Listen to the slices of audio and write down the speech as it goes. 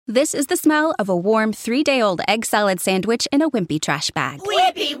This is the smell of a warm 3-day-old egg salad sandwich in a wimpy trash bag.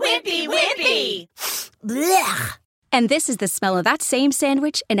 Wimpy, wimpy, wimpy! Blech! And this is the smell of that same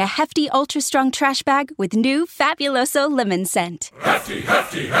sandwich in a hefty, ultra-strong trash bag with new Fabuloso lemon scent. Hefty,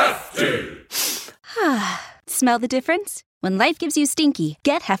 hefty, hefty! Smell the difference? When life gives you stinky,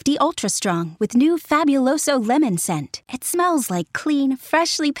 get Hefty Ultra Strong with new Fabuloso lemon scent. It smells like clean,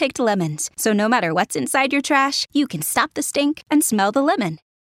 freshly picked lemons. So no matter what's inside your trash, you can stop the stink and smell the lemon.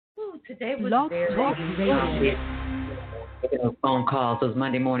 Ooh, today was very phone calls, those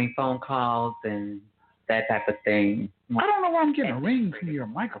Monday morning phone calls and that type of thing. I don't know why I'm getting a ring from your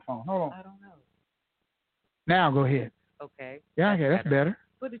microphone. Hold on. I don't know. Now go ahead. Okay. Yeah, that's better.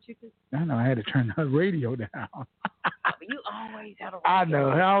 What did you do? I know I had to turn the radio down. You always have a radio. I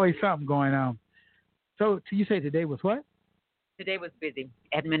know. There's always something going on. So you say today was what? Today was busy.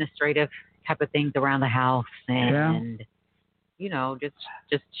 Administrative type of things around the house and you know, just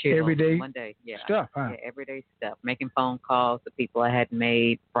chill. Everyday Monday. stuff, huh? Yeah, everyday stuff. Making phone calls to people I hadn't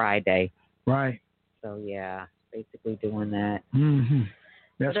made Friday. Right. So yeah, basically doing that. Mm-hmm.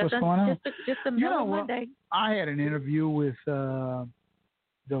 That's what's going on. Just a Monday. I had an interview with the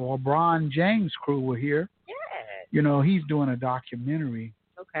LeBron James crew were here. Yeah. You know, he's doing a documentary.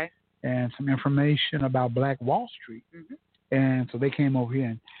 Okay. And some information about Black Wall Street. Mm-hmm. And so they came over here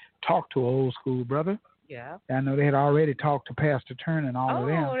and talked to an old school brother. Yeah. I know they had already talked to Pastor Turner and all of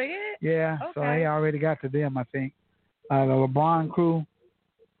them. Oh, they did? Yeah. Okay. So they already got to them, I think. The LeBron crew,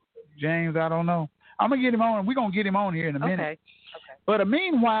 James, I don't know. I'm going to get him on. We're going to get him on here in a minute. Okay. But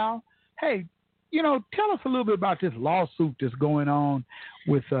meanwhile, hey, you know, tell us a little bit about this lawsuit that's going on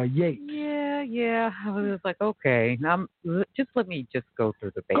with Yates. Yeah. I was like, okay, now just let me just go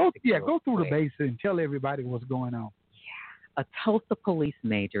through the basics. Go through the basics and tell everybody what's going on. Yeah. A Tulsa police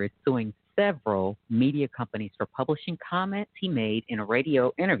major is suing several media companies for publishing comments he made in a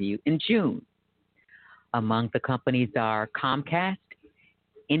radio interview in June. Among the companies are Comcast,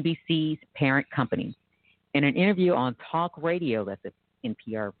 NBC's parent company. In an interview on Talk Radio, that's an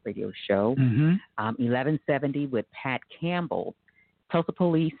NPR radio show, 1170 with Pat Campbell, Tulsa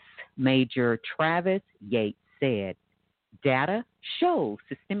Police Major Travis Yates said, data shows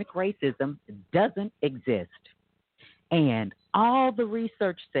systemic racism doesn't exist. And all the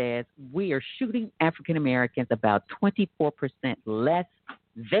research says we are shooting African Americans about 24% less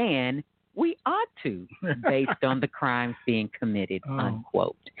than we ought to, based on the crimes being committed,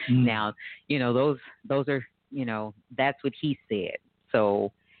 unquote. Now, you know, those are, you know, that's what he said.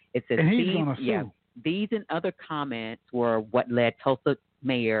 So it says these and other comments were what led Tulsa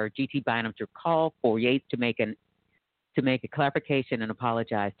Mayor G.T. Bynum to call for Yates to make a clarification and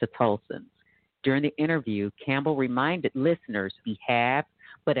apologize to Tulsans. During the interview, Campbell reminded listeners he had,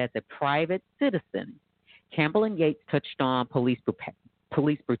 but as a private citizen. Campbell and Yates touched on police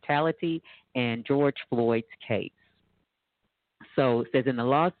brutality and George Floyd's case. So it says in the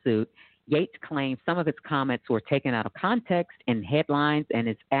lawsuit, Yates claims some of his comments were taken out of context in headlines and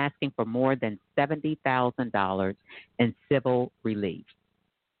is asking for more than $70,000 in civil relief.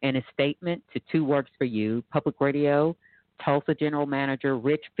 In a statement to Two Works for You, Public Radio, Tulsa General Manager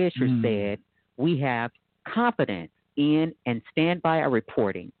Rich Fisher said, we have confidence in and stand by our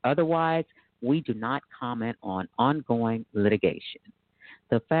reporting. Otherwise, we do not comment on ongoing litigation.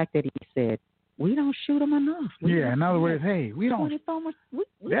 The fact that he said, we don't shoot them enough. In other words, hey, we don't. We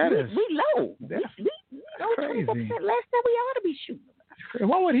low. That's crazy. Less than we ought to be shooting them.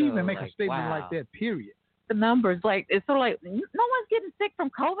 Why would he even make a statement like that, period? The numbers, like, it's sort of like, no one's getting sick from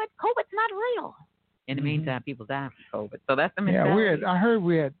COVID. COVID's not real. In the meantime, people die from COVID. So that's the mentality. I heard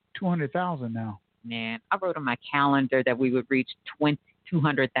we're at 200,000 now. Man, I wrote on my calendar that we would reach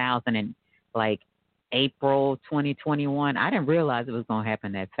 200,000 in, like, April 2021. I didn't realize it was going to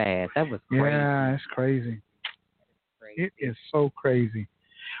happen that fast. That was crazy. Yeah, it's crazy. It is so crazy.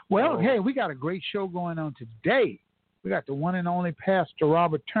 Well, hey, we got a great show going on today. We got the one and only Pastor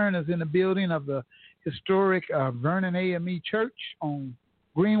Robert Turner's in the building of the historic Vernon AME Church on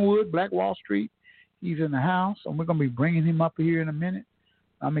Greenwood, Black Wall Street. He's in the house, and we're going to be bringing him up here in a minute.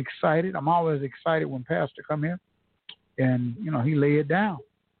 I'm excited. I'm always excited when Pastor come here, and, you know, he lay it down.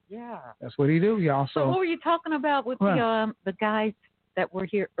 Yeah. That's what he do. He also. So what were you talking about with the guys that were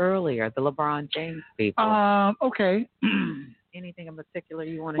here earlier, the LeBron James people? Okay. Anything in particular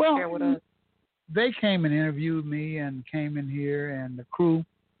you want to share with us? They came and interviewed me and came in here, and the crew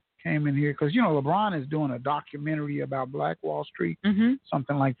came in here because, you know, LeBron is doing a documentary about Black Wall Street,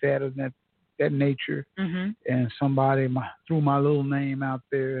 something like that of that nature. And somebody threw my little name out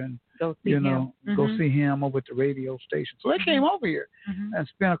there and, go see him. Go see him over at the radio station. So they came over here and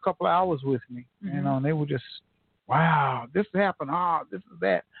spent a couple of hours with me. You know, and they were just wow, this happened. This is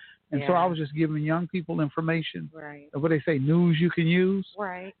that. And so I was just giving young people information, of what they say, news you can use,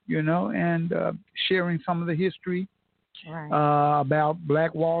 and sharing some of the history about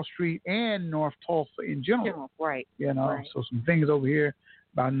Black Wall Street and North Tulsa in general. So some things over here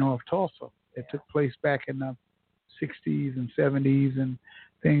about North Tulsa that took place back in the 60s and 70s and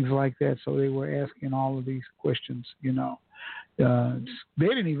things like that. So they were asking all of these questions, They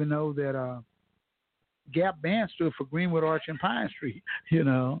didn't even know that Gap Band stood for Greenwood Arch and Pine Street, They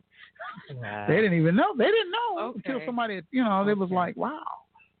didn't even know. They didn't know until somebody, they was like, wow,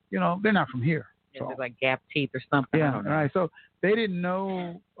 they're not from here. So. It's like Gap Teeth or something. Yeah, right. So they didn't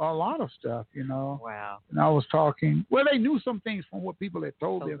know a lot of stuff, Wow. And I was talking. Well, they knew some things from what people had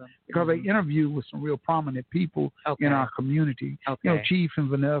told them because they interviewed with some real prominent people in our community. Chief and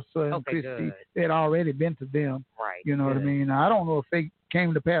Vanessa and Christy. They had already been to them. Right. You know what I mean? Now, I don't know if they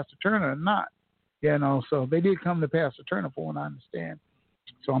came to Pastor Turner or not. So they did come to Pastor Turner, for what I understand.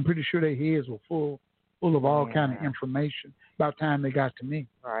 So I'm pretty sure their heads were full of all kind of information. About time they got to me.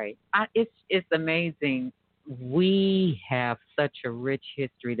 Right. It's amazing. We have such a rich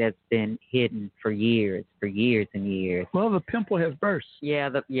history that's been hidden for years and years. Well, the pimple has burst.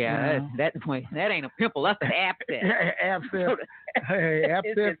 That ain't a pimple. That's an abscess. Abscess. Hey,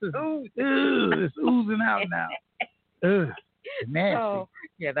 abscess it's oozing out now. Nasty. Oh,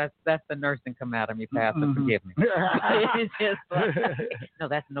 that's the nursing come out of me, Pastor. Forgive me. It's just no,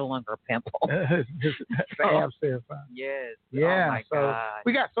 that's no longer a pimple. That's abscess. Yes. Yeah. Oh my God.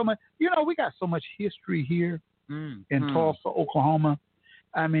 We got so much. We got so much history here in Tulsa, Oklahoma.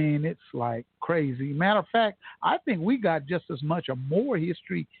 I mean, it's like crazy. Matter of fact, I think we got just as much or more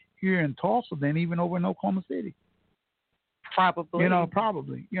history here in Tulsa than even over in Oklahoma City. Probably.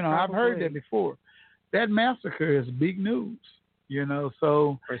 Probably. I've heard that before. That massacre is big news,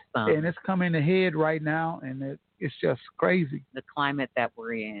 so, and it's coming ahead right now, and it's just crazy. The climate that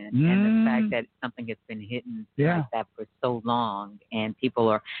we're in and the fact that something has been hidden like that for so long, and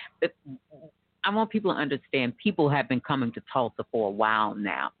I want people to understand, people have been coming to Tulsa for a while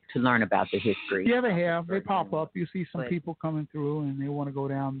now to learn about the history. Yeah, they have. They pop up. You see some people coming through, and they want to go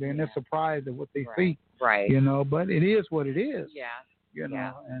down there, and they're surprised at what they see. Right. But it is what it is. Yeah.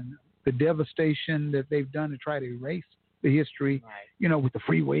 And the devastation that they've done to try to erase the history, with the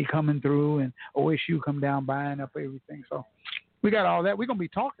freeway coming through and OSU come down buying up everything. So we got all that. We're going to be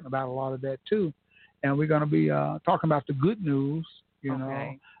talking about a lot of that too. And we're going to be talking about the good news, There's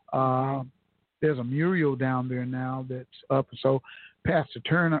a mural down there now that's up. So Pastor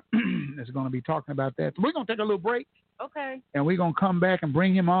Turner is going to be talking about that. So we're going to take a little break. Okay. And we're going to come back and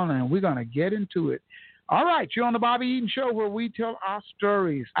bring him on, and we're going to get into it. All right, you're on the Bobby Eaton Show, where we tell our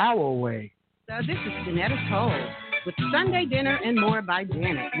stories our way. This is Janetta Toll with Sunday Dinner and More by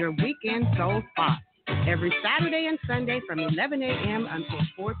Janet, your weekend soul spot. Every Saturday and Sunday from 11 a.m. until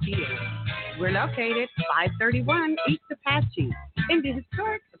 4 p.m. We're located 531 East Apache in the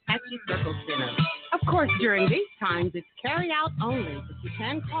historic Apache Circle Center. Of course, during these times, it's carry out only, but you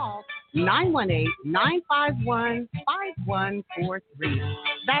can call 918-951-5143.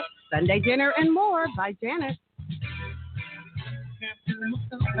 That's Sunday Dinner and More by Janet.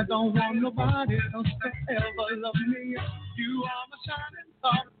 I don't want nobody else to ever love me. You are my shining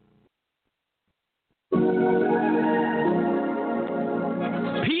star.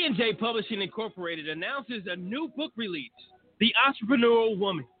 P&J Publishing Incorporated announces a new book release, The Entrepreneurial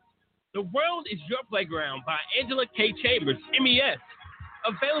Woman. The World is Your Playground by Angela K. Chambers, MES.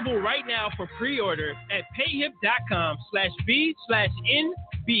 Available right now for pre-order at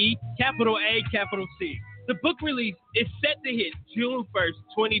payhip.com/B/NB_A_C. The book release is set to hit June 1st,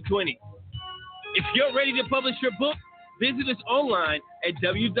 2020. If you're ready to publish your book, visit us online at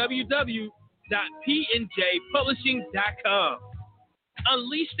www.pnjpublishing.com.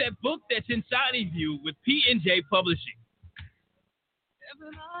 Unleash that book that's inside of you with P&J Publishing.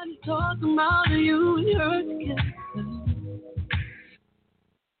 Everybody talking about you and your together.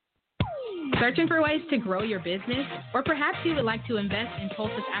 Searching for ways to grow your business? Or perhaps you would like to invest in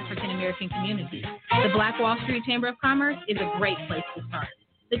Tulsa's African American community? The Black Wall Street Chamber of Commerce is a great place to start.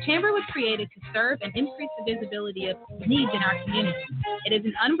 The Chamber was created to serve and increase the visibility of needs in our community. It is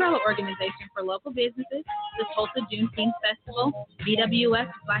an umbrella organization for local businesses, the Tulsa Juneteenth Festival,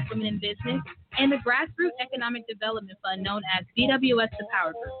 BWS Black Women in Business, and the Grassroots Economic Development Fund known as BWS The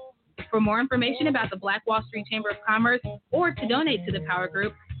Power Group. For more information about the Black Wall Street Chamber of Commerce or to donate to the Power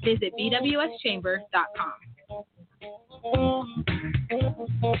Group, visit bwschamber.com.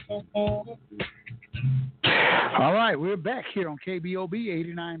 All right, we're back here on KBOB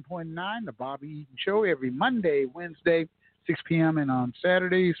 89.9, the Bobby Eaton Show, every Monday, Wednesday, 6 p.m., and on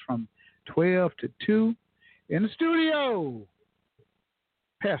Saturdays from 12 to 2. In the studio,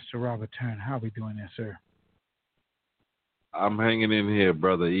 Pastor Robert Turner. How are we doing there, sir? I'm hanging in here,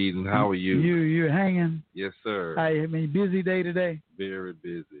 Brother Eaton. How are you? You're hanging? Yes, sir. I mean, busy day today? Very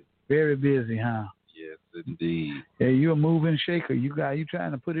busy. Very busy, huh? Yes, indeed. Yeah, you're a moving shaker. You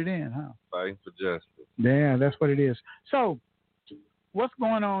trying to put it in, huh? Fighting for justice. Yeah, that's what it is. So, what's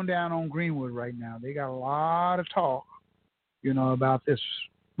going on down on Greenwood right now? They got a lot of talk, about this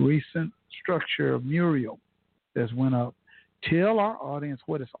recent structure of mural that's went up. Tell our audience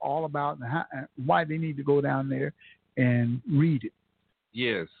what it's all about and why they need to go down there and read it.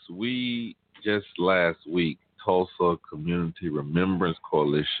 Yes, we just last week, Tulsa Community Remembrance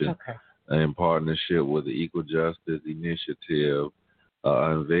Coalition, in partnership with the Equal Justice Initiative,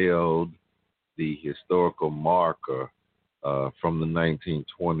 unveiled the historical marker from the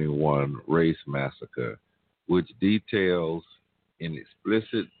 1921 race massacre, which details in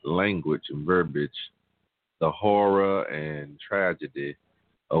explicit language and verbiage the horror and tragedy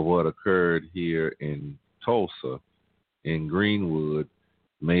of what occurred here in Tulsa, in Greenwood,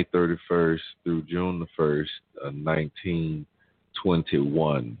 May 31st through June the 1st,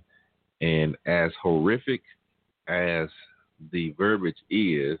 1921. And as horrific as the verbiage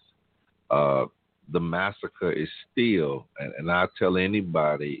is, the massacre is still, and I tell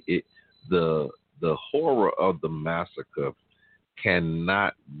anybody, the horror of the massacre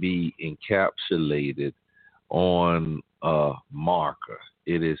cannot be encapsulated on a marker.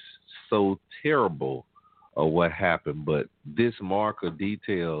 It is so terrible what happened, but this marker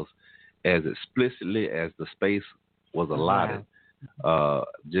details as explicitly as the space was allotted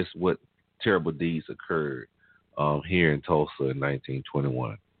just what terrible deeds occurred here in Tulsa in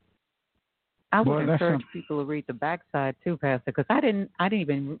 1921. I would encourage people to read the backside too, Pastor, because I didn't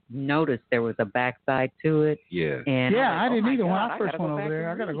even notice there was a backside to it. Yeah. And I didn't either. When I God, first went over there,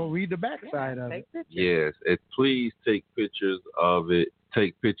 I got to go read the backside of it. Yes. Please take pictures of it.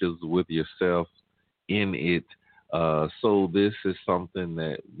 Take pictures with yourself in it. So this is something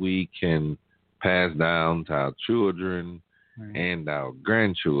that we can pass down to our children and our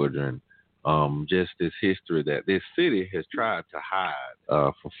grandchildren. Just this history that this city has tried to hide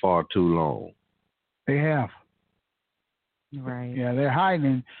for far too long. They have. Right. Yeah, they're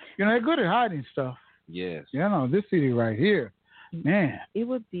hiding. They're good at hiding stuff. Yes. This city right here, man. It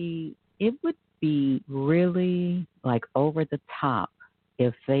would be really like over the top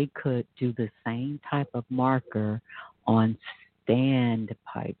if they could do the same type of marker on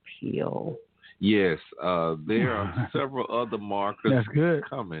Standpipe Hill. Yes, there are several other markers That's good.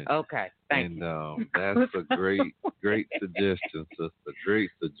 coming. Okay, thank you. And that's a great suggestion, sister. Great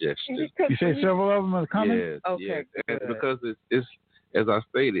suggestion. You say several of them are coming? Yes, okay, yes. Good. Because it's, as I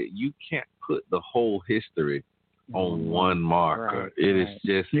stated, you can't put the whole history on one marker. Right, it is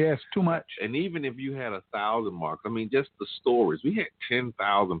just... Yes, too much. And even if you had 1,000 markers, I mean, just the stories. We had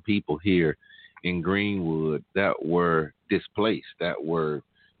 10,000 people here in Greenwood that were displaced, that were...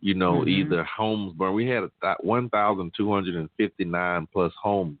 either homes burned. We had 1,259 plus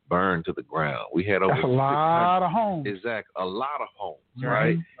homes burned to the ground. We had over a lot of homes. Exactly, a lot of homes,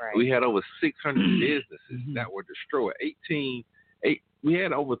 right? We had over 600 businesses that were destroyed. We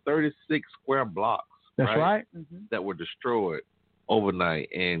had over 36 square blocks. That's right. That were destroyed overnight,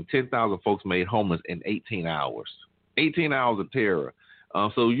 and 10,000 folks made homeless in 18 hours. 18 hours of terror.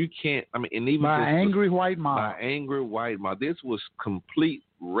 So you can't. I mean, and even by angry white mob. By angry white mob. This was complete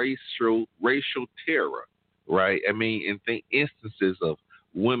racial terror, right? I mean, and think instances of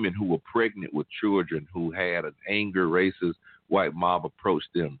women who were pregnant with children who had an angry racist white mob approach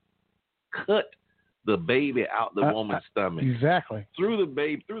them, cut the baby out the woman's stomach, exactly, threw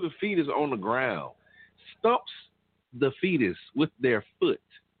the fetus on the ground, stumps the fetus with their foot,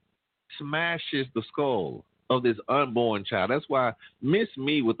 smashes the skull of this unborn child. That's why miss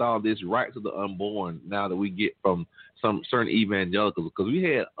me with all this rights of the unborn now that we get from some certain evangelicals, because we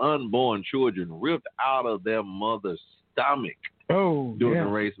had unborn children ripped out of their mother's stomach during the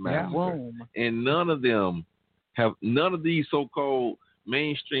race massacre. And none of these so-called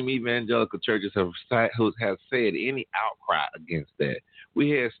mainstream evangelical churches have said any outcry against that. We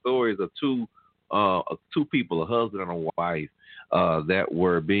had stories of two people, a husband and a wife, that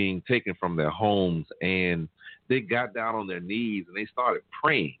were being taken from their homes, and they got down on their knees and they started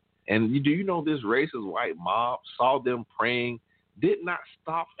praying. And do you know this racist white mob saw them praying, did not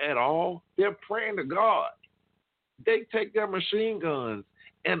stop at all? They're praying to God. They take their machine guns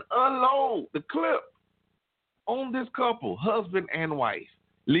and unload the clip on this couple, husband and wife,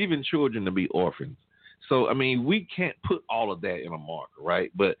 leaving children to be orphans. So, I mean, we can't put all of that in a marker,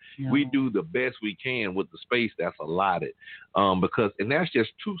 right? But we do the best we can with the space that's allotted, because, and that's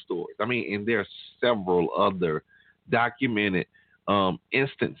just true stories. I mean, and there's several other documented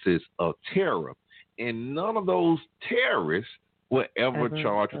instances of terror, and none of those terrorists were ever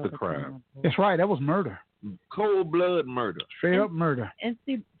charged with a crime. That's right. That was murder. Cold blood murder. Straight up murder. And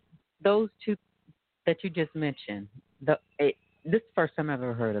see, those two that you just mentioned, this is the first time I've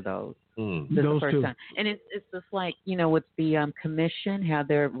ever heard of those. This is the first time. And it's just like, with the commission, how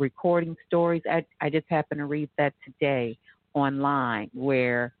they're recording stories. I just happened to read that today online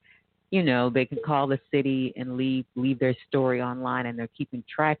where, they can call the city and leave their story online, and they're keeping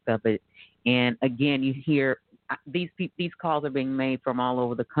track of it. And again, you hear these calls are being made from all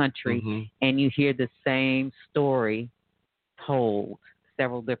over the country, and you hear the same story told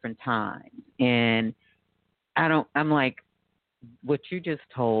several different times. And I'm like, what you just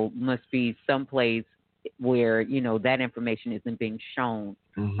told must be someplace where, that information isn't being shown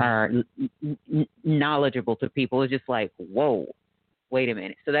or knowledgeable to people. It's just like, whoa, wait a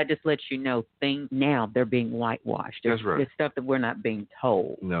minute. So that just lets you know things now, they're being whitewashed. That's right. There's stuff that we're not being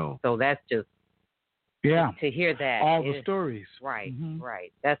told. No. So that's just, to hear that. All the stories. Right,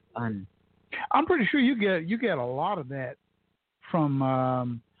 right. That's I'm pretty sure you get a lot of that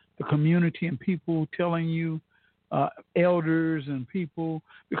from the community and people telling you, elders and people,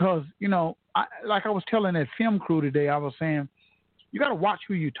 because, like I was telling that film crew today, I was saying, you got to watch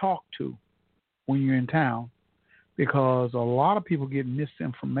who you talk to when you're in town, because a lot of people get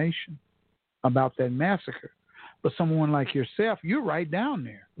misinformation about that massacre. But someone like yourself, you're right down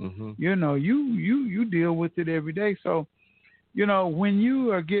there. You deal with it every day. So, when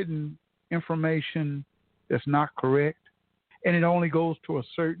you are getting information that's not correct, and it only goes to a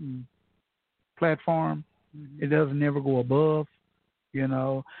certain platform, it doesn't ever go above,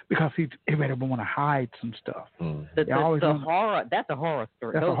 because everybody want to hide some stuff. The horror, that's a horror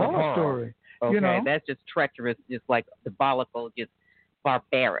story. That's a horror story. Okay, that's just treacherous, just like diabolical, just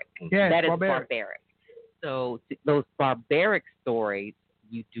barbaric. Yeah, that is barbaric. So those barbaric stories,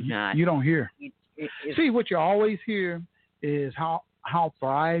 you do not. You don't hear. See, what you always hear is how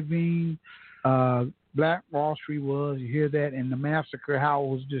thriving Black Wall Street was. You hear that, and the massacre, how it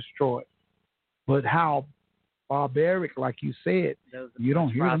was destroyed. But how barbaric, like you said, you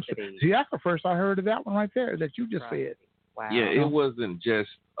don't hear them. See, that's the first I heard of that one right there that you just said. Wow. Yeah, it wasn't just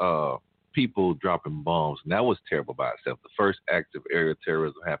people dropping bombs, and that was terrible by itself. The first act of aerial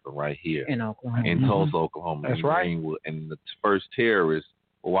terrorism happened right here in Oklahoma, in Tulsa, Oklahoma. That's right. Greenwood, and the first terrorists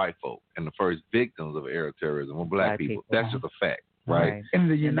were white folk, and the first victims of aerial terrorism were black people. That's just a fact, right? In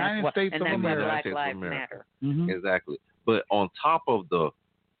the United States of America. Black Lives Matter. Exactly. But on top of the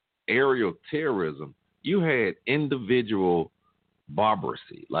aerial terrorism, you had individual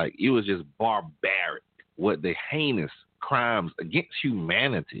barbarity. Like, it was just barbaric. What the heinous crimes against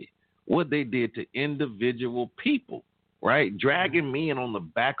humanity, what they did to individual people, right? Dragging men on the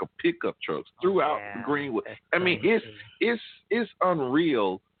back of pickup trucks throughout Greenwood. I mean, it's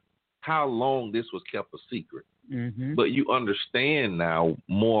unreal how long this was kept a secret. But you understand now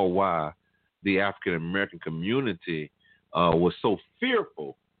more why the African American community was so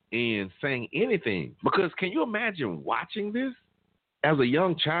fearful in saying anything. Because can you imagine watching this as a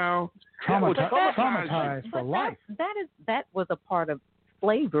young child? Traumatized for life. That was a part of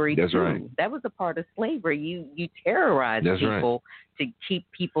slavery. That's too. Right. That was a part of slavery. You terrorize people to keep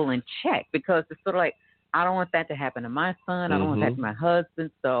people in check, because it's sort of like, I don't want that to happen to my son. I don't want that to my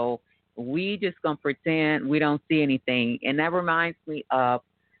husband. So we just gonna pretend we don't see anything. And that reminds me of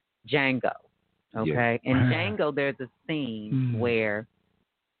Django. Okay, in Django, there's a scene where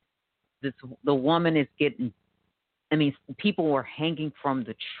the woman is getting. I mean, people were hanging from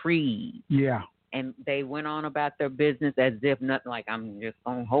the tree. Yeah. And they went on about their business as if nothing, like, I'm just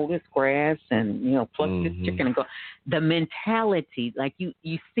going to hold this grass and, pluck this chicken and go. The mentality, like you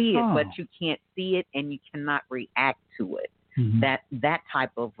see it, but you can't see it and you cannot react to it. That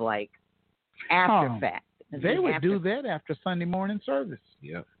type of, like, after fact. They would do that after Sunday morning service.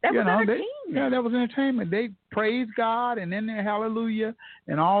 Yeah. That was entertainment. That was entertainment. They praise God and then their hallelujah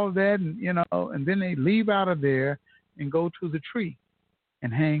and all of that, and, and then they leave out of there and go to the tree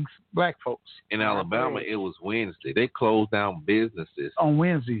and hang black folks. In Alabama, it was Wednesday. They closed down businesses on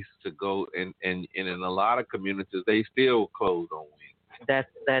Wednesdays to go, and in a lot of communities, they still close on Wednesday.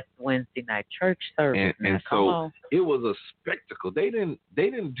 That's Wednesday night church service. And so it was a spectacle. They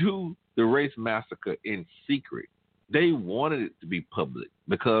didn't do the race massacre in secret. They wanted it to be public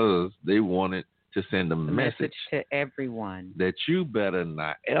because they wanted to send a message to everyone that you better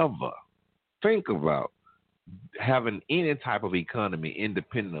not ever think about having any type of economy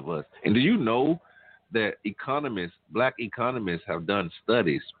independent of us. And do you know that black economists have done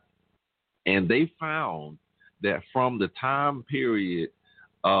studies, and they found that from the time period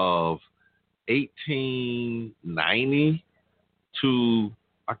of 1890 to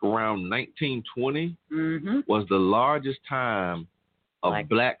like around 1920 was the largest time of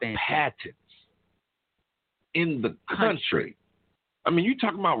black patents in the country. I mean, you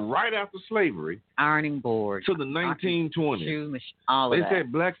talking about right after slavery, ironing board to the 1920s. All of they that.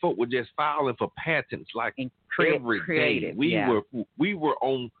 said black folk were just filing for patents like every day. We were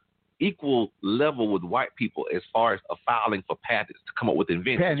on equal level with white people as far as filing for patents to come up with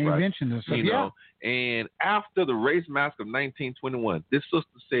inventions. Inventions and stuff. You know, and after the race massacre of 1921, this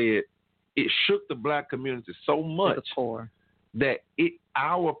sister said it shook the black community so much that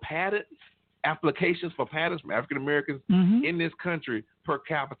our patents, applications for patents from African Americans in this country per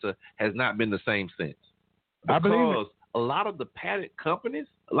capita has not been the same since. I believe it. Because a lot of the patent companies,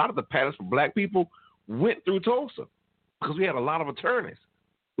 a lot of the patents for black people went through Tulsa because we had a lot of attorneys.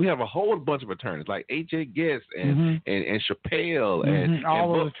 We have a whole bunch of attorneys like H.A. Guest and Chappelle and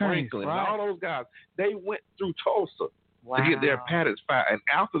Buck Franklin and all those guys. They went through Tulsa to get their patents filed. And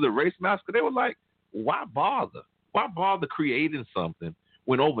after the race massacre, they were like, why bother? Why bother creating something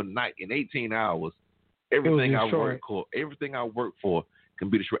when overnight in 18 hours, everything I work for can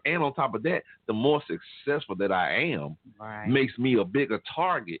be destroyed? And on top of that, the more successful that I am makes me a bigger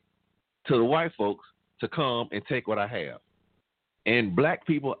target to the white folks to come and take what I have. And black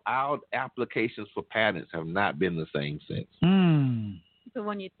people, our applications for patents have not been the same since. So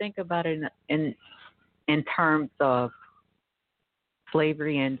when you think about it in terms of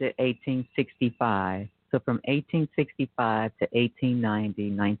slavery ended 1865, so from 1865 to 1890,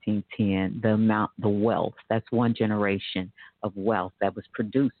 1910, the wealth, that's one generation of wealth that was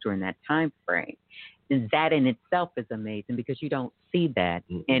produced during that time frame. And that in itself is amazing because you don't see that.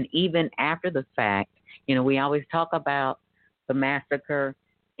 And even after the fact, you know, we always talk about the massacre,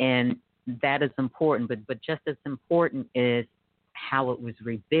 and that is important, but just as important is how it was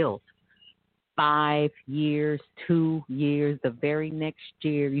rebuilt. 5 years, 2 years, the very next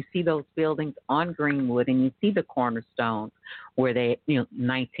year, you see those buildings on Greenwood, and you see the cornerstones where they,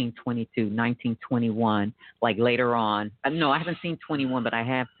 1922, 1921, like later on. No, I haven't seen 21, but I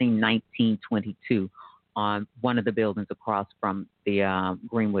have seen 1922 on one of the buildings across from the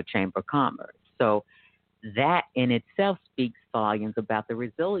Greenwood Chamber of Commerce. So that in itself speaks volumes about the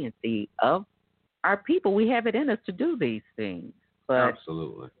resiliency of our people. We have it in us to do these things. But,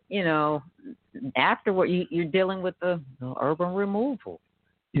 absolutely. Afterward, you're dealing with the urban removal.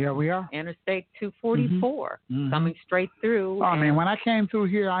 Yeah, we are. Interstate 244 coming straight through. I mean, when I came through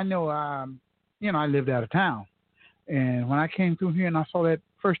here, I know, I lived out of town. And when I came through here and I saw that,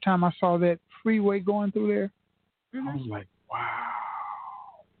 first time I saw that freeway going through there, I was like, wow,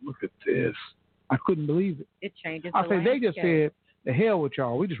 look at this. I couldn't believe it. It changes I the said, they landscape. just said, the hell with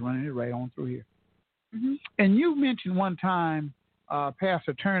y'all. We just running it right on through here. And you mentioned one time,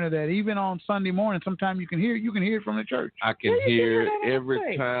 Pastor Turner, that even on Sunday morning, sometimes you can hear it from the church. I can hear it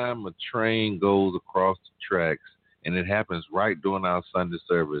every time a train goes across the tracks, and it happens right during our Sunday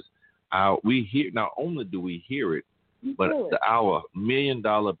service. We hear, not only do we hear it, but our $1 million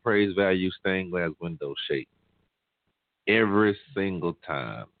praise value stained glass windows shake every single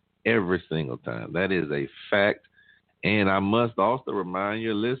time. Every single time. That is a fact. And I must also remind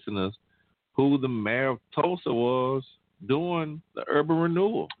your listeners who the mayor of Tulsa was doing the urban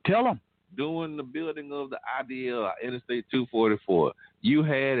renewal. Tell them. Doing the building of the ideal Interstate 244. You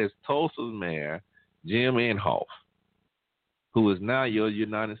had as Tulsa's mayor, Jim Inhofe, who is now your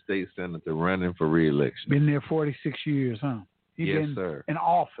United States Senator running for re-election. Been there 46 years, huh? Yes, sir. In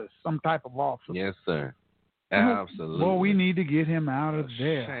office, some type of office. Yes, sir. Absolutely. Well, we need to get him out of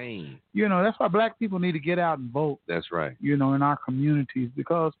there. Shame. That's why black people need to get out and vote. That's right. In our communities,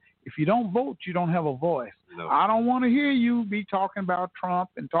 because if you don't vote, you don't have a voice. No. I don't want to hear you be talking about Trump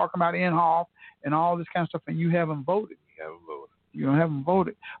and talking about Inhofe and all this kind of stuff, and you haven't voted. You haven't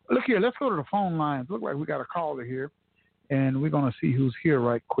voted. Look here, let's go to the phone lines. Look like we got a caller here, and we're going to see who's here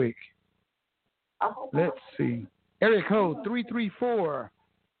right quick. Let's see. Area code 334-207.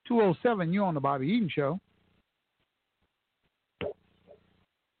 You're on the Bobby Eaton Show.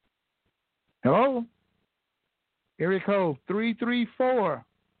 Hello? Area code 334-207.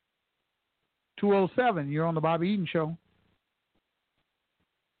 You're on the Bobby Eaton Show.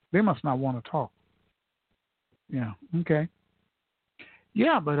 They must not want to talk. Yeah, okay.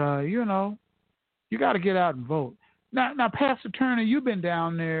 Yeah, but, you got to get out and vote. Now, Pastor Turner, you've been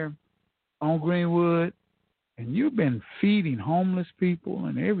down there on Greenwood, and you've been feeding homeless people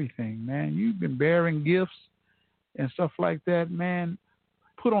and everything, man. You've been bearing gifts and stuff like that, man.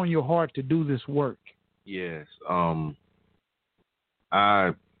 Put on your heart to do this work. Yes.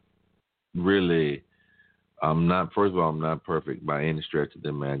 I really, I'm not. First of all, I'm not perfect by any stretch of the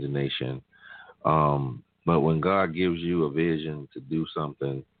imagination. But when God gives you a vision to do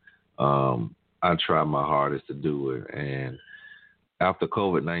something, I try my hardest to do it. And after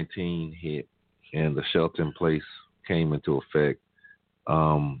COVID-19 hit and the shelter in place came into effect,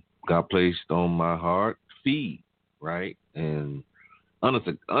 God placed on my heart feed, right? And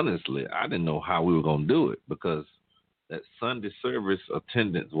honestly, I didn't know how we were going to do it because that Sunday service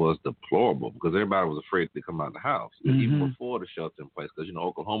attendance was deplorable because everybody was afraid to come out of the house, even before the shelter in place. Because,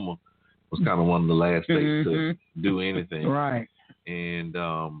 Oklahoma was kind of one of the last states to do anything. Right. And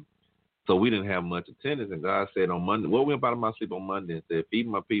so we didn't have much attendance. And God said on Monday, we went out of my sleep on Monday and said, feed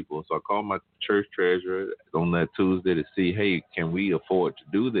my people. So I called my church treasurer on that Tuesday to see, hey, can we afford to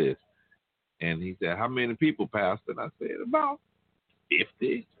do this? And he said, how many people, Pastor? And I said, about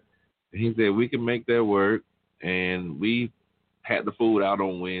 50. And he said, we can make that work. And we had the food out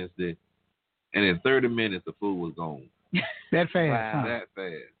on Wednesday. And in 30 minutes, the food was gone. That fast, wow. Huh? That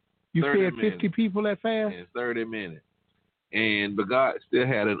fast. You fed 50 people that fast? In 30 minutes. But God still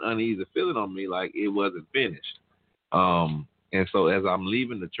had an uneasy feeling on me like it wasn't finished. And so as I'm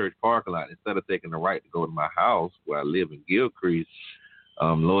leaving the church parking lot, instead of taking the right to go to my house where I live in Gilcrease,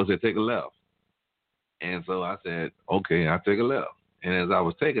 Lord said, take a left. And so I said, okay, I'll take a left. And as I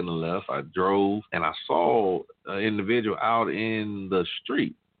was taking the left, I drove and I saw an individual out in the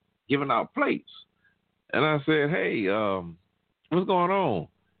street giving out plates. And I said, hey, what's going on?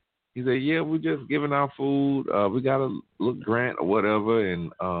 He said, yeah, we're just giving out food. We got a little grant or whatever,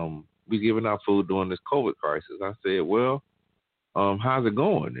 and we're giving out food during this COVID crisis. I said, well, how's it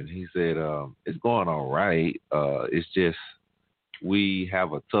going? And he said, it's going all right. It's just we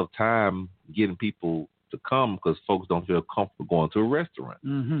have a tough time getting people to come because folks don't feel comfortable going to a restaurant.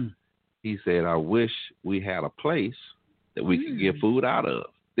 He said, I wish we had a place that we could get food out of.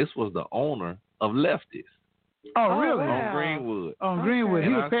 This was the owner of Lefty's. Oh, really? On Greenwood. On Greenwood. He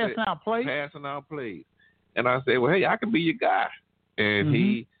was passing out plates? Passing out plates. And I said, well, hey, I can be your guy. And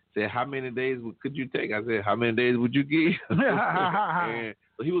he said, how many days could you take? I said, how many days would you give? And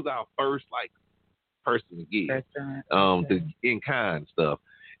so he was our first, person to give, the in-kind stuff.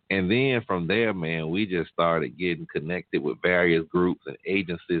 And then from there, man, we just started getting connected with various groups and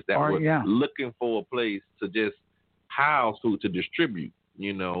agencies that were looking for a place to just house food to distribute,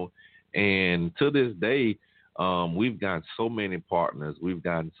 And to this day, we've got so many partners. We've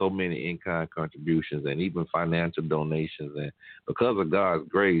gotten so many in-kind contributions and even financial donations. And because of God's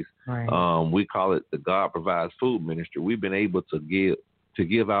grace, we call it the God Provides Food Ministry. We've been able to give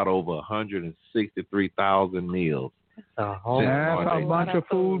out over 163,000 meals. That's a bunch of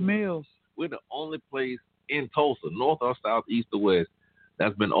food meals. We're the only place in Tulsa, north or south, east or west,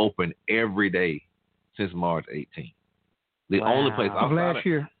 that's been open every day since March 18th. The only place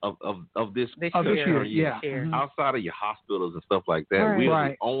outside of this year. Outside of your hospitals and stuff like that, we are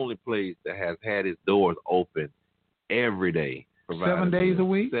the only place that has had its doors open every day. 7 days a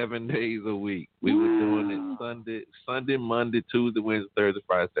week? 7 days a week. We were doing it Sunday, Monday, Tuesday, Wednesday, Thursday,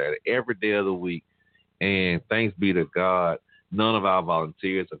 Friday, Saturday, every day of the week. And thanks be to God, none of our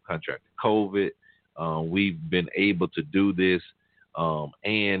volunteers have contracted COVID. We've been able to do this.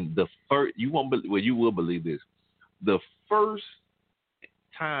 And the first, you will believe this. The first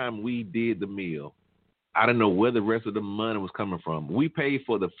time we did the meal, I don't know where the rest of the money was coming from. We paid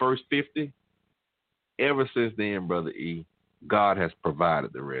for the first 50. Ever since then, Brother E, God has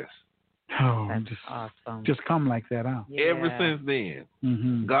provided the rest. Oh, that's awesome. Just come like that, huh? Ever since then,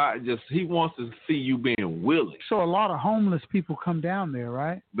 God He wants to see you being willing. So a lot of homeless people come down there,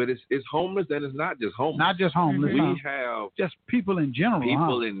 right? But it's homeless, and it's not just homeless. Not just homeless. We have just people in general.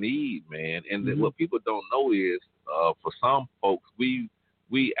 People in need, man. And what people don't know is, for some folks, we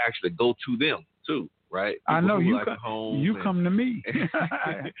actually go to them too, right? People I know you come to me.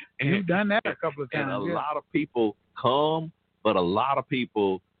 You've done that a couple of times. And a lot of people come, but a lot of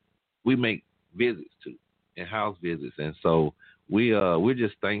people we make visits to and house visits. And so we're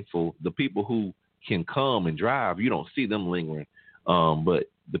just thankful. The people who can come and drive, you don't see them lingering. But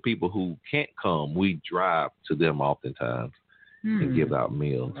the people who can't come, we drive to them oftentimes and give out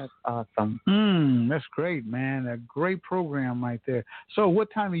meals. That's awesome. That's great, man. A great program right there. So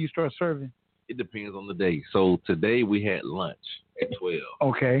what time do you start serving? It depends on the day. So today we had lunch at 12.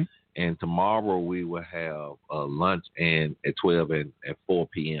 Okay. And tomorrow we will have lunch and at 12 and at 4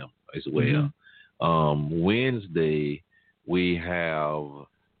 p.m. as well. Wednesday we have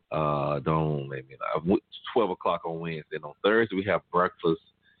 12 o'clock on Wednesday. And on Thursday we have breakfast.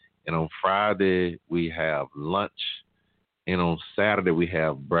 And on Friday we have lunch. And on Saturday we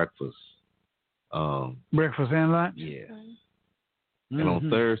have breakfast. Breakfast and lunch? Yeah. Mm-hmm. And on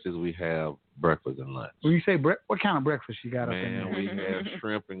Thursdays, we have breakfast and lunch. When you say what kind of breakfast you got up in there? Man, we have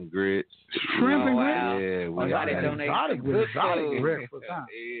shrimp and grits. Shrimp and grits? Yeah. We got exotic breakfast, huh?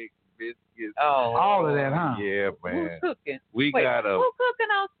 Eggs, biscuits. All of that, huh? Yeah, man. Who's cooking? Who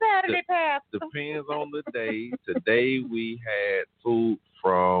cooking on Saturday, Pastor? Depends on the day. Today we had food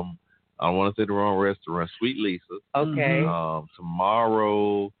from, I don't want to say the wrong restaurant, Sweet Lisa's. Okay.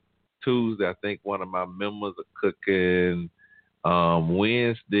 Tomorrow, Tuesday, I think one of my members are cooking.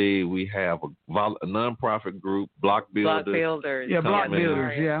 Wednesday, we have a nonprofit group, Block Builders. Yeah, Block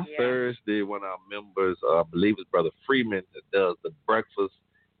Builders, yeah. Thursday, one of our members, I believe it's Brother Freeman, that does the breakfast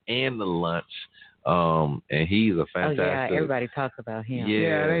and the lunch. And he's a fantastic. Oh, yeah, everybody talks about him.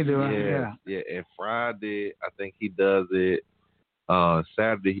 Yeah, they do. Yeah. And Friday, I think he does it.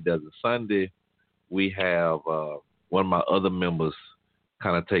 Saturday, he does it. Sunday, we have one of my other members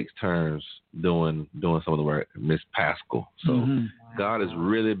kind of takes turns doing some of the work, Miss Pascal. So God has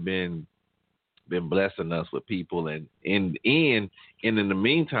really been blessing us with people, and in the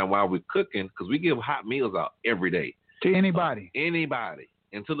meantime, while we're cooking, because we give hot meals out every day to anybody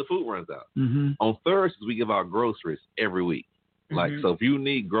until the food runs out. On Thursdays, we give out groceries every week. Like, so if you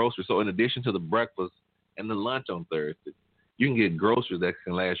need groceries, so in addition to the breakfast and the lunch on Thursday, you can get groceries that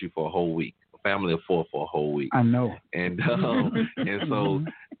can last you for a whole week. Family of 4 for a whole week. I know. And so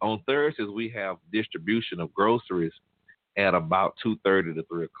on Thursdays we have distribution of groceries at about 2:30 to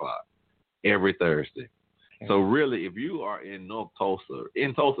 3 o'clock every Thursday. Okay. So really, if you are in North Tulsa,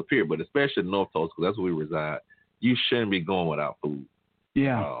 period, but especially North Tulsa, because that's where we reside, you shouldn't be going without food.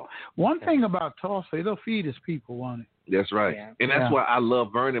 Yeah. One thing about Tulsa, it'll feed its people, won't it? That's right. Yeah. And that's why I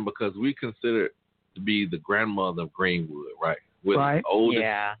love Vernon, because we consider it to be the grandmother of Greenwood, right? With the oldest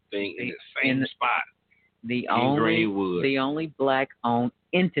thing in the same spot. The only black-owned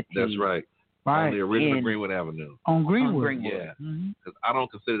entity. That's right. On the original Greenwood Avenue. On Greenwood. Yeah. Because I don't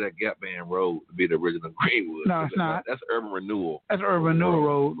consider that Gap Band Road to be the original Greenwood. No, it's not. That's Urban Renewal. That's Urban Renewal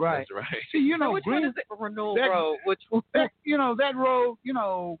Road, right. That's right. See, you know, which one is it? Renewal Road? Which one? That road,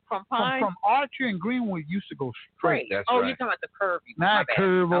 from Archer and Greenwood used to go straight. That's right. You're talking about the curve. Not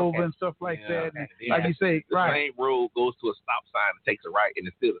curve over and stuff like that. And like you say, the same road goes to a stop sign and takes a right, and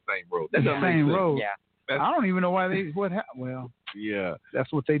it's still the same road. That's the same road. Yeah. I don't even know why that's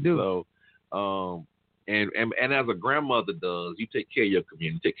what they do. So, and as a grandmother does, you take care of your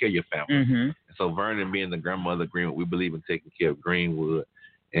community, take care of your family. And so Vernon being the grandmother of Greenwood, we believe in taking care of Greenwood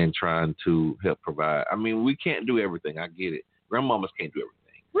and trying to help provide. I mean, we can't do everything. I get it. Grandmamas can't do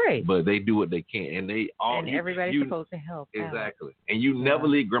everything. Right. But they do what they can. And they all and everybody's supposed to help. Exactly. Out. And you never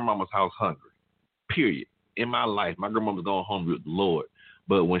leave grandmama's house hungry. Period. In my life, my grandmama's going hungry with the Lord.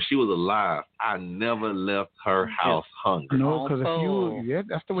 But when she was alive, I never left her house hungry. No, because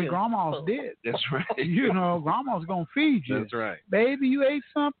that's the way grandmas did. That's right. Grandma's going to feed you. That's right. Baby, you ate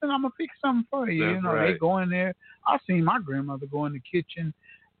something, I'm going to fix something for you. That's right. They go in there. I've seen my grandmother go in the kitchen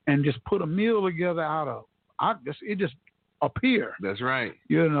and just put a meal together it just appear. That's right.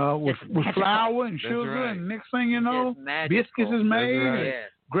 With flour and sugar, and next thing you know, biscuits is made. That's right.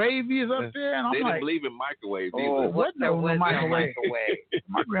 Gravy is up there, and I'm they like, didn't believe in microwaves either. Oh, what no microwave?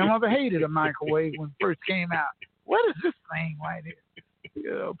 My grandmother hated a microwave when it first came out. What is this thing right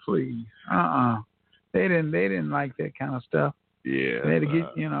here? Please. They didn't like that kind of stuff. Yeah. They had to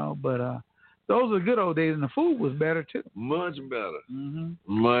get, but those are the good old days, and the food was better too. Much better.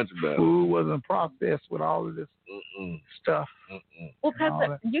 Much better. Food wasn't processed with all of this stuff. Well,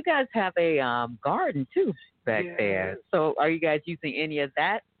 because you guys have a garden too back there. So are you guys using any of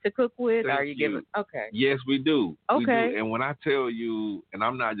that to cook with? Are you giving? Okay. Yes, we do. Okay. We do. And when I tell you, and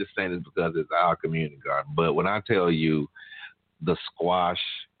I'm not just saying this because it's our community garden, but when I tell you the squash,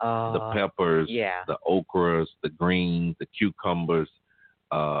 the peppers, the okras, the greens, the cucumbers,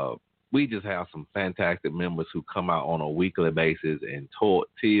 we just have some fantastic members who come out on a weekly basis and till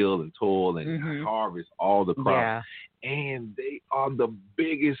and harvest all the crops. Yeah. And they are the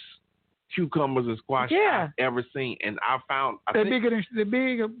biggest cucumbers and squash I've ever seen. And I found they're bigger than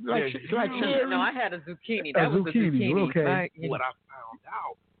like no, I had a zucchini. That was a zucchini. Okay. Right? What I found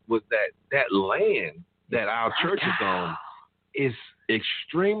out was that land that our church is on is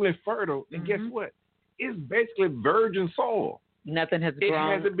extremely fertile. And guess what? It's basically virgin soil. Nothing has grown.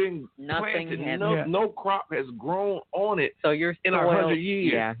 It hasn't been planted. No crop has grown on it. So your soil, in 100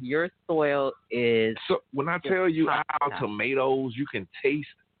 years. Yeah, your soil is. So when I tell you our tomatoes, you can taste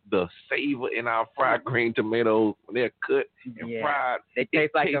the savor in our fried green tomatoes when they're cut and fried. They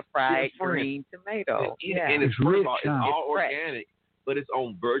taste like a fried green tomato. And it's rich. It's all organic, but it's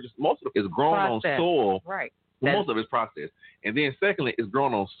on virgin. Most of it is grown on soil most of it's processed. And then secondly, it's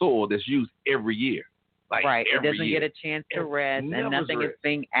grown on soil that's used every year. Like right. It doesn't year. get a chance to rest, and nothing rest. is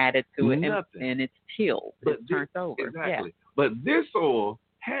being added to it, Nothing. and it's tilled. It's turned over. Exactly. Yeah. But this soil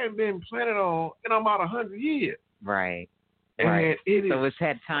hadn't been planted on in about 100 years. Right. And right. it so it's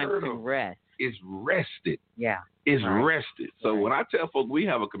had time fertile. to rest. It's rested. Yeah. It's right. rested. So when I tell folks we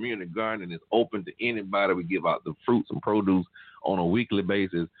have a community garden and it's open to anybody, we give out the fruits and produce on a weekly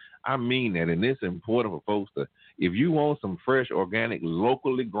basis, I mean that. And it's important for folks to, if you want some fresh, organic,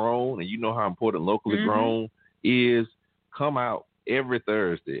 locally grown, and you know how important locally grown is, come out every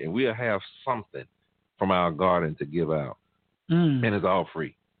Thursday and we'll have something from our garden to give out. And it's all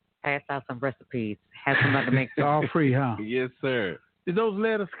free. Pass out some recipes. Have somebody to make It's all free, huh? Yes, sir. Did those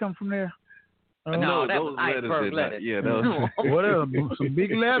lettuce come from there? No, that those was iceberg lettuce. Yeah, those. Whatever. Some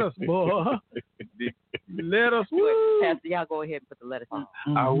big lettuce, boy. Lettuce. Woo. Pastor, y'all go ahead and put the lettuce on.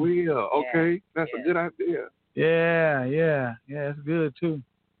 I will. Okay. That's a good idea. Yeah. It's good, too.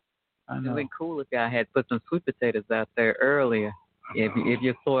 I know. It would be cool if y'all had put some sweet potatoes out there earlier. If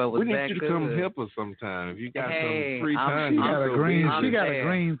your soil was we need that you to good. come help us sometime. If you got some free time, She got a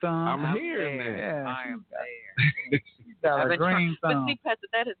green thumb. I'm here, man. Yeah, I am there. She got a green thumb. But see, Pastor,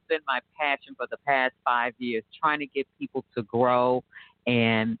 that has been my passion for the past 5 years, trying to get people to grow,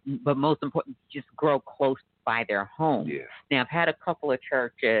 but most important, just grow close by their home. Yeah. Now, I've had a couple of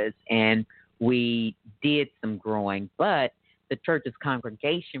churches, and we did some growing, but the church's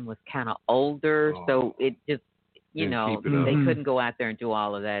congregation was kind of older, so it just, they couldn't go out there and do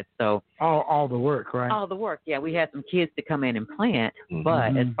all of that. So all the work, right? All the work, yeah. We had some kids to come in and plant,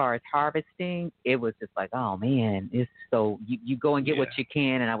 but as far as harvesting, it was just like, oh man, it's so you go and get what you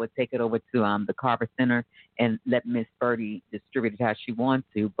can, and I would take it over to the Carver Center and let Miss Birdie distribute it how she wants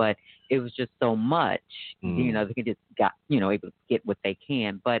to. But it was just so much, they could just able to get what they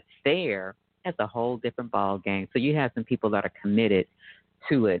can. But there, that's a whole different ball game. So you have some people that are committed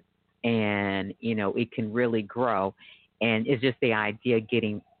to it. And, it can really grow. And it's just the idea of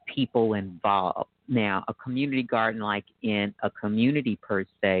getting people involved. Now, a community garden like in a community per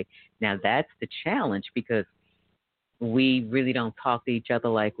se, now that's the challenge because we really don't talk to each other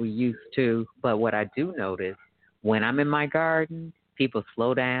like we used to. But what I do notice, when I'm in my garden, people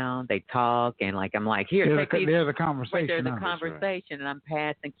slow down, they talk, and I'm like, here, there's a conversation. There's a conversation, and I'm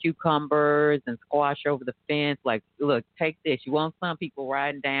passing cucumbers and squash over the fence. Like, look, take this. You want some? People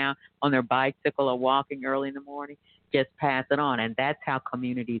riding down on their bicycle or walking early in the morning, just pass it on. And that's how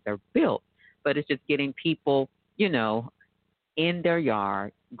communities are built. But it's just getting people, in their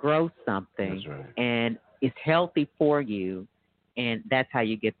yard, grow something, and it's healthy for you. And that's how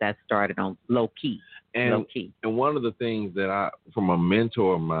you get that started on low key. And one of the things that from a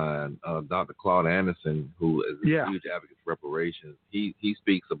mentor of mine, Dr. Claude Anderson, who is a huge advocate for reparations, he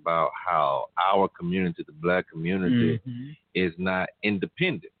speaks about how our community, the black community, is not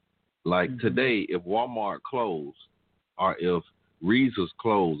independent. Like today, if Walmart closed, or if Reese's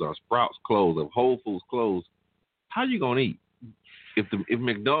closed, or Sprouts closed, or Whole Foods closed, how you gonna eat? If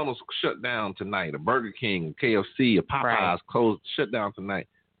McDonald's shut down tonight, or Burger King, or KFC, or Popeyes shut down tonight,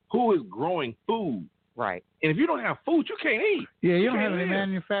 who is growing food? Right. And if you don't have food, you can't eat. Yeah, you don't have any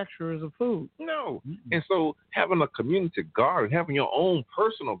manufacturers of food. No. And so having a community garden, having your own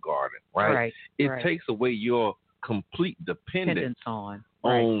personal garden, right? It takes away your complete dependence on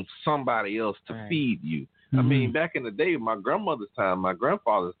somebody else to feed you. I mean, back in the day, my grandmother's time, my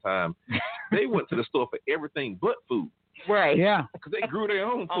grandfather's time, they went to the store for everything but food. Right. Yeah. Because they grew their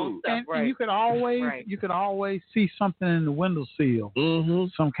own food. And you could always see something in the windowsill.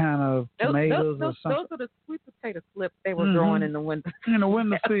 Some kind of tomatoes or something. Those are the sweet potato slips they were growing in the window. In the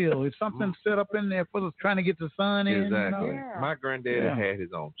windowsill. It's something set up in there for us trying to get the sun in. Exactly. My granddad had his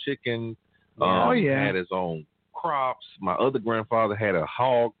own chicken. Had his own crops. My other grandfather had a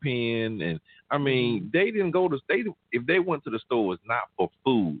hog pen. And, I mean, they didn't go to if they went to the store, it was not for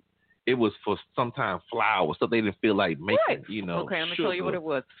food. It was for sometimes flour, stuff they didn't feel like making, Okay, I'm going to tell you what it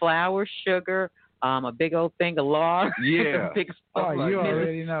was. Flour, sugar, a big old thing of lard. Yeah. You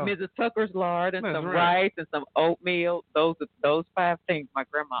already know. Mrs. Tucker's lard and some rice and some oatmeal. Those 5 things my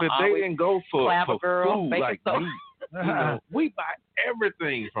grandma But always. they didn't go for girl, food like meat. We buy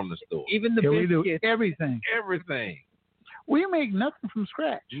everything from the store. Even the biscuits. We do everything. Everything. We make nothing from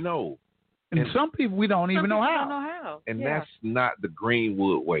scratch. No. And some people, we don't even know how. And that's not the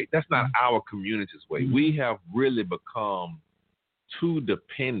Greenwood way. That's not our community's way. We have really become too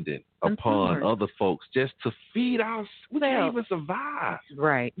dependent upon other folks just to feed us. We can't even survive.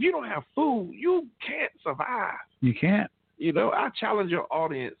 Right. If you don't have food, you can't survive. You can't. I challenge your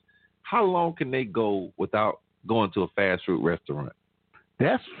audience. How long can they go without going to a fast food restaurant?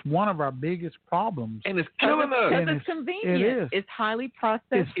 That's one of our biggest problems. And it's killing us. Because it's convenient. It is. It's highly processed.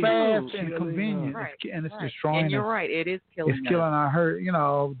 It's fast food. and convenient. Right. And it's Right. destroying And you're us. right. It is killing It's killing our heart,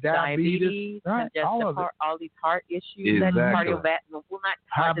 diabetes. Right. All of it. All these heart issues. Exactly. Cardiovascular. Well, not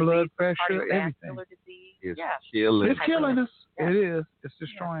High blood pressure, cardiovascular everything. disease. It's Yeah. killing. It's killing us. Yeah. It is. It's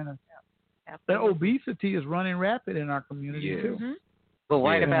destroying us. The Absolutely. obesity is running rapid in our community, Yes. too. Mm-hmm. But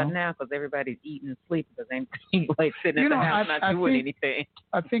right Yeah. about now, because everybody's eating and sleeping, because they ain't like sitting at the house not doing anything.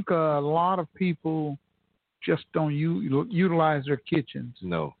 I think a lot of people just don't utilize their kitchens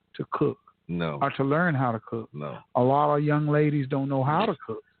No. to cook No. or to learn how to cook. No. A lot of young ladies don't know how to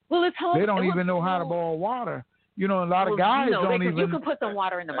cook. Well, it's home. They don't even know how to boil water. A lot of guys don't even. You can put some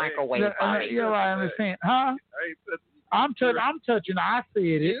water in the microwave. Yeah, right. I'm just saying, huh? I'm touching. I said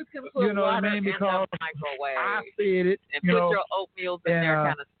it. You can put what I mean? Because in the microwave. I said it. And put your oatmeal in there,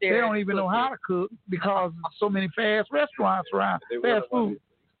 kind of stir. They don't even know how to cook because so many fast restaurants around. Fast food.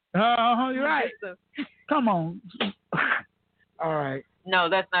 You're right. Come on. All right. No,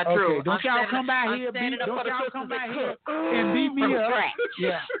 that's not true. Don't y'all come by here and beat me up.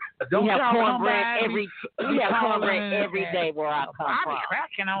 Yeah. Don't y'all come by every day where I come from. I be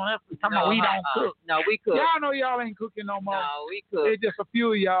cracking on us. We don't cook. No, we cook. Y'all know y'all ain't cooking no more. No, we cook. It's just a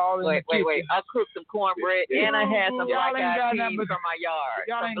few of y'all in the kitchen. Wait. I cooked some cornbread and I had some Y'all black ain't got eyed nothing peas but- from my yard.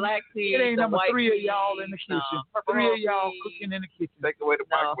 Y'all Some ain't- black peas. It ain't some number white 3 of peas, y'all in the kitchen. purple 3 of y'all peas. cooking in the kitchen. Take away the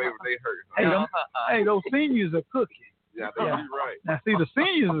microwave, they hurt. Hey, those seniors are cooking. Yeah, you're right. Now, see, the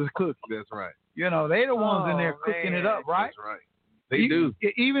seniors is cooking. That's right. They the ones in there cooking it up, right? That's right. They do.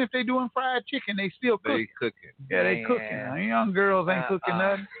 Even if they doing fried chicken, they still cook. They cooking. Yeah, they cooking. Now, young girls ain't cooking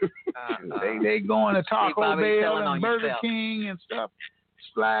nothing. They going to Taco Bell and Burger King and stuff,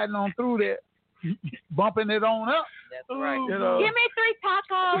 sliding on through there, bumping it on up. That's right. Give me 3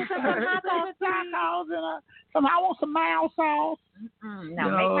 tacos and some hot sauce. Tacos and I want some mild sauce. Now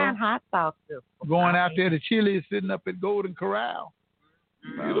make mine hot sauce too. Going out there to Chili's, sitting up at Golden Corral.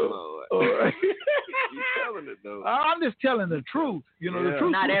 You're telling it though. I'm just telling the truth. The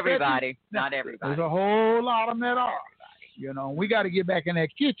truth. Not everybody. Not everybody. There's a whole lot of them that are. We got to get back in that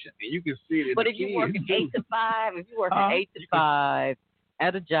kitchen. And you can see it. But if you work 8 to 5, if you work 8 to 5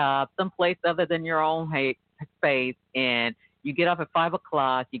 at a job, someplace other than your own space, and you get off at 5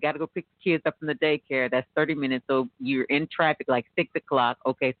 o'clock, you got to go pick the kids up from the daycare. That's 30 minutes, so you're in traffic like 6 o'clock.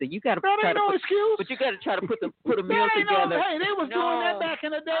 Okay, so you got to try to excuse. But you got to try to put a meal together. Hey, they was doing that back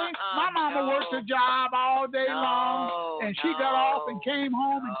in the day. My mama worked a job all day long, and she got off and came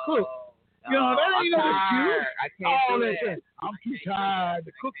home and cooked. That ain't no excuse. I can't do that. I'm too tired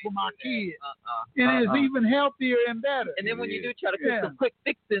to cook for my kids. And it's even healthier and better. And then when you do try to cook some quick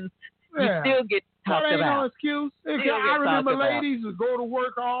fixings, you still get that talked ain't about. no excuse. I remember ladies would go to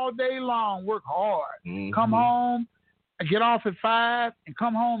work all day long, work hard, come home, get off at 5, and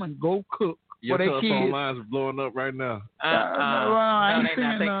come home and go cook Your for their telephone kids. lines are blowing up right now. I ain't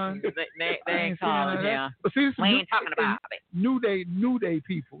saying none. They ain't calling, yeah. But see, We ain't talking about it. New day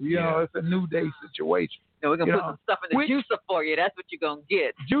people. It's a new day situation. No, we're going to put some stuff in the juicer for you. That's what you're going to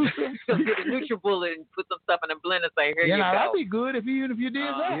get. Juicer? Go get a NutriBullet and put some stuff in the blender and say, here you go. That'd be good if you did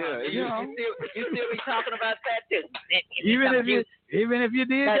that. You still be talking about that too. Even if you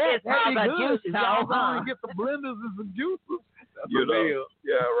did that, that'd be good. Y'all going to get some blenders and some juicers.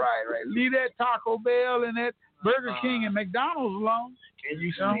 Yeah, right. Leave that Taco Bell and that Burger King and McDonald's alone. And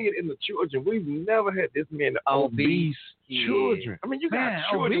you see it in the children. We've never had this many obese children. I mean, you got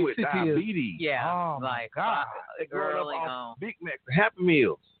children with diabetes. Oh, my God. Girl, Big Macs, Happy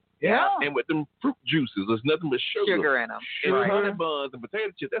Meals. Yeah. And with them fruit juices, there's nothing but sugar in them. And honey buns and potato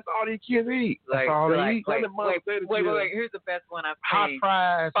chips. That's all these kids eat. That's all they eat. Honey buns, potato chips. Wait. Here's the best one I've hot seen.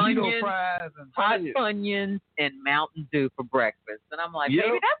 fries, Funyuns, fries, and hot Funyuns and Mountain Dew for breakfast. And I'm like, baby,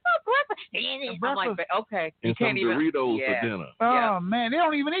 that's not breakfast. I'm like, okay. And some Doritos for dinner. Oh, man, they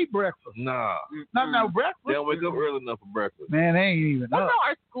don't even eat breakfast. Nah. Not no breakfast. They don't wake up early enough for breakfast. Man, they ain't even Well, up. no,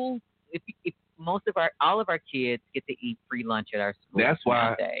 our schools, if all of our kids get to eat free lunch at our school. That's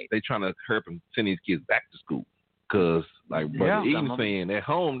why nowadays. they trying to hurry and send these kids back to school. Because, like Brother Eaton saying, at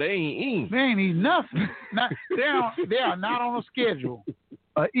home, they ain't eating. They ain't eating nothing. They are not on a schedule,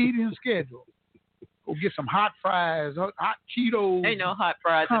 eating schedule. Go get some hot fries, hot Cheetos. Ain't no hot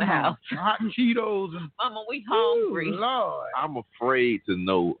fries in the house. Hot Cheetos. And Mama, we hungry. Ooh, Lord. I'm afraid to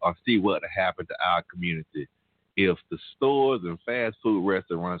know or see what happened to our community if the stores and fast food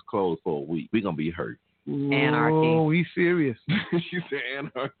restaurants close for a week. We're going to be hurt. Anarchy. Oh, we serious. She said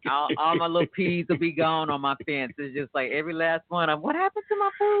anarchy. All my little peas will be gone on my fence. It's just like every last one of them. What happened to my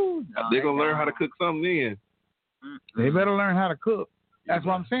food? No, they're going to learn how to cook something then. They better learn how to cook. That's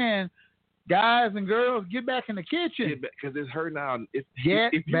what I'm saying. Guys and girls, get back in the kitchen. Because it's her now. If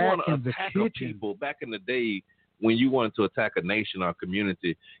Get you back want to in the attack kitchen. people, back in the day when you wanted to attack a nation or a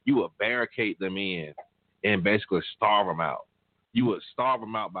community, you would barricade them in and basically starve them out. You would starve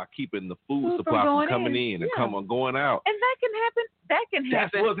them out by keeping the food supply from coming in and going out. And that can happen.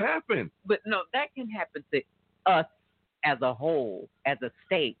 That's what's happened. But no, that can happen to us as a whole, as a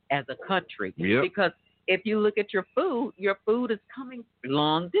state, as a country. Yep. Because if you look at your food is coming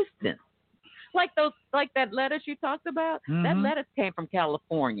long distance. Like that lettuce you talked about, that lettuce came from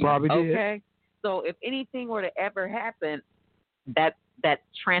California. Probably did. Okay. So if anything were to ever happen, that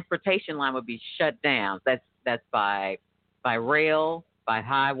transportation line would be shut down. That's by rail, by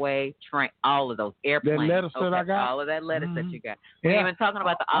highway, train, all of those airplanes. That lettuce that I got? All of that lettuce that you got. We're even talking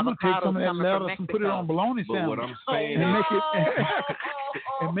about the avocados I'm gonna take some of that coming lettuce from Mexico. and put it on bologna But sandwich. what I'm saying and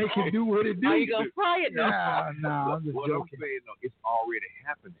is, make it do what it do. Are you gonna fry it? No, I'm just what joking. I'm saying, though, it's already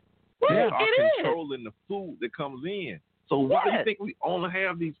happening. Yeah, They are it is. controlling the food that comes in. So why do you think we only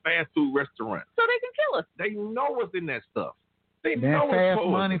have these fast food restaurants? So they can kill us. They know what's in that stuff. They That know fast it's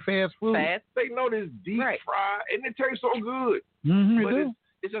money, fast food. They know this deep fried, and it tastes so good. Mm-hmm,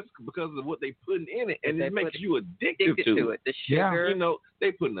 it's just because of what they putting in it, and it makes you addicted to it. The sugar. You know,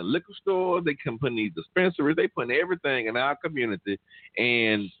 they put in the liquor stores, they can put in these dispensaries, they put in everything in our community,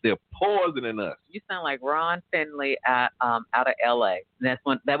 and they're poisoning us. You sound like Ron Finley out of L.A.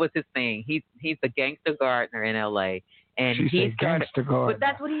 That was his thing. He's the gangster gardener in L.A. And he started, but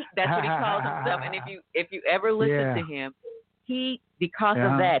that's what he calls himself. And if you ever listen to him, because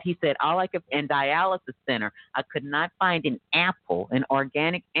of that, he said, in dialysis center, I could not find an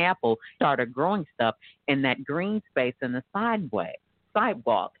organic apple, started growing stuff in that green space in the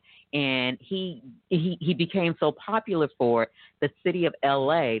sidewalk. And he became so popular for it, the city of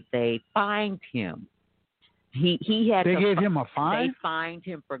LA, they fined him. They gave him a fine? They fined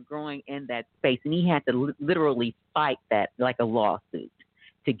him for growing in that space, and he had to literally fight that like a lawsuit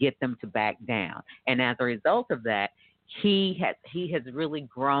to get them to back down. And as a result of that, he has really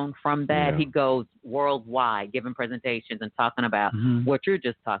grown from that. Yeah. He goes worldwide giving presentations and talking about what you're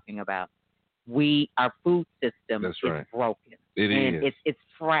just talking about. Our food system is broken. It's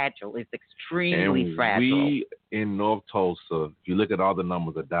fragile. It's extremely fragile. We in North Tulsa, if you look at all the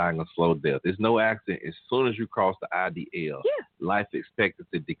numbers of dying of slow death, there's no accident. As soon as you cross the IDL, life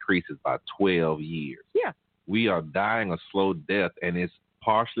expectancy decreases by 12 years. Yeah. We are dying of slow death, and it's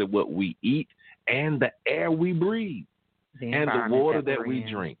partially what we eat and the air we breathe. And the water that we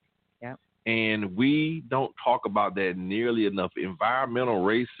drink. Yep. And we don't talk about that nearly enough. Environmental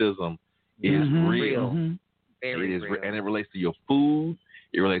racism is real. Mm-hmm. Very real. And it relates to your food,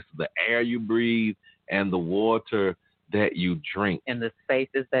 it relates to the air you breathe, and the water that you drink. And the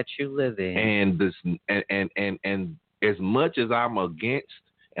spaces that you live in. And as much as I'm against,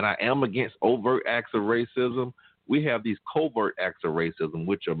 and I am against overt acts of racism, we have these covert acts of racism,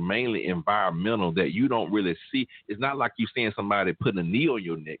 which are mainly environmental that you don't really see. It's not like you seeing somebody putting a knee on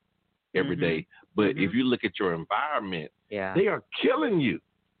your neck every day. But if you look at your environment, they are killing you.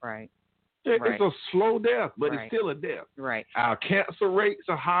 Right. It's a slow death, but it's still a death. Right. Our cancer rates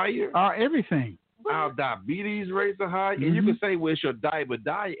are higher. Everything. Our diabetes rates are high. And you can say, well, it's your diet, but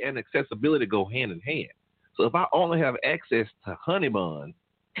diet and accessibility go hand in hand. So if I only have access to honey buns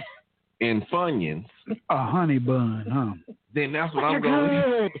and Funyuns, a honey bun, then that's what I'm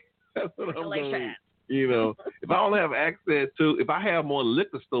going. That's what I'm going. You know, if I only have access to, if I have more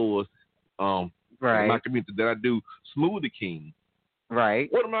liquor stores, in my community that I do Smoothie King.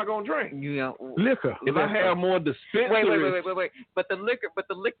 Right. What am I gonna drink? Liquor. If I have more dispensaries. Wait. But the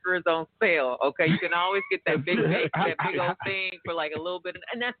liquor is on sale. Okay, you can always get that big old thing for like a little bit,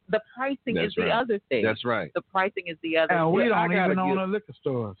 and that's the pricing is the other thing. That's right. The pricing is the other. And thing. we don't even own a liquor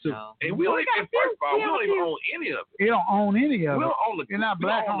store. No. And we don't even own any of it. You don't own any of it. We don't own the. You're not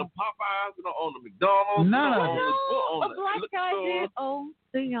black on the Popeyes. We don't own the McDonald's. None of A it. black guy did own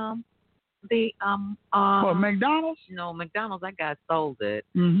What, McDonald's? No, McDonald's. That guy sold it.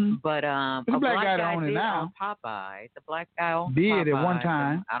 Mm-hmm. But the black guy owned it now. Popeyes. The black guy owned Popeyes. Did at one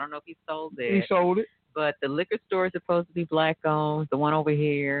time. I don't know if he sold it. He sold it. But the liquor store is supposed to be black owned. The one over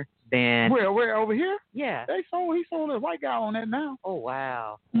here. Then where over here? Yeah. He sold a white guy on that now. Oh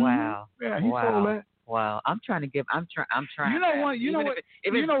wow. Mm-hmm. Wow. Yeah, he sold that. Wow, I'm trying. You know what? You know what?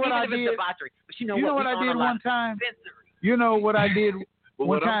 You know what I did? Debauchery, but you know what I did one time? Dispensary. You know what I did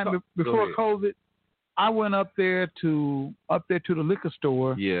one time before COVID? I went up there to the liquor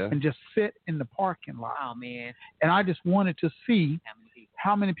store and just sit in the parking lot. Oh man! And I just wanted to see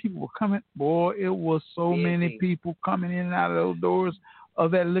how many people were coming. Boy, it was so many people coming in and out of those doors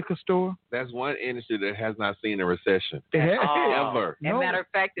of that liquor store. That's one industry that has not seen a recession ever. ever. As a matter of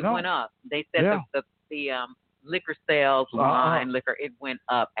fact, it went up. They said the liquor sales, wine, liquor, it went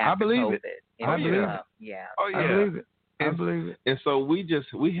up after COVID. I believe it. Yeah. Oh yeah. I believe it. I believe it. And so we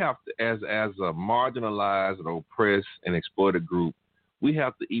have to, as a marginalized and oppressed and exploited group, we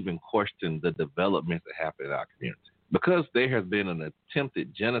have to even question the developments that happen in our community. Because there has been an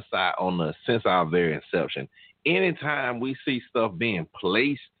attempted genocide since our very inception. Anytime we see stuff being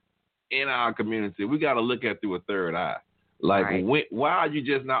placed in our community, we got to look at it through a third eye. Like, why are you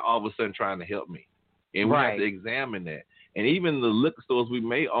just not all of a sudden trying to help me? And we have to examine that. And even the liquor stores we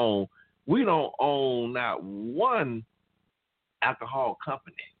may own, we don't own not one alcohol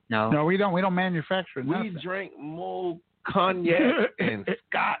company. No, we don't. We don't manufacture nothing. We drink more cognac and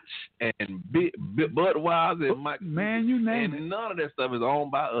scotch and Budweiser and you name it. None of that stuff is owned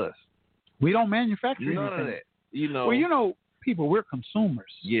by us. We don't manufacture anything. None of that. Well, people, we're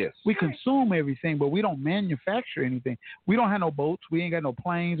consumers. Yes. We consume everything, but we don't manufacture anything. We don't have no boats. We ain't got no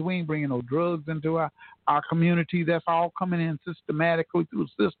planes. We ain't bringing no drugs into our community. That's all coming in systematically through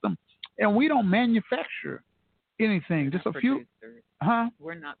the system. And we don't manufacture anything. Just a few.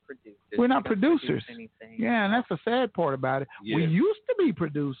 We're not producers. We're not producers. Anything. Yeah, and that's the sad part about it. Yes. We used to be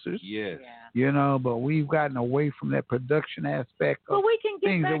producers. Yes. But we've gotten away from that production aspect of we can get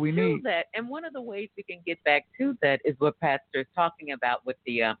things back that we to need. that. And one of the ways we can get back to that is what Pastor is talking about with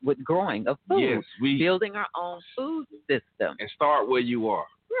the with growing of food. Yes, building our own food system. And start where you are.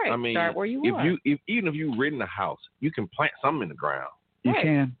 Right. I mean, start where you are. Even if you rent a house, you can plant something in the ground. You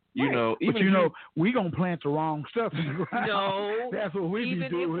can. We gonna plant the wrong stuff in the ground. No, that's what we be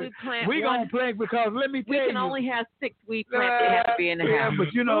doing. We gonna plant because let me tell you, we can only have 6 weed plants that have to be in the house. But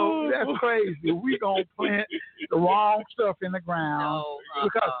that's crazy. We gonna plant the wrong stuff in the ground. No,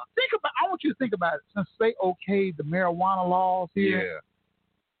 because I want you to think about it. Since they okayed the marijuana laws here.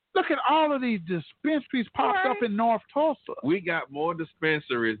 Look at all of these dispensaries popped up in North Tulsa. We got more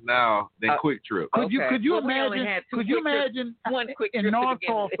dispensaries now than Quick Trip. Could you imagine? Could you imagine one Quick Trip in North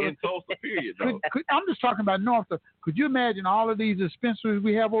Tulsa? In Tulsa, period. Though. I'm just talking about North Tulsa. Could you imagine all of these dispensaries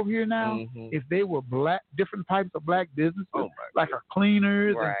we have over here now? Mm-hmm. If they were different types of black businesses, like our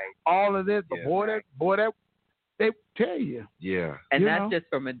cleaners and all of this, boy, they tell you. Yeah. And that's just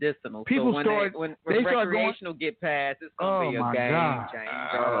for medicinal. People so when recreational get passed, it's going to be a game changer.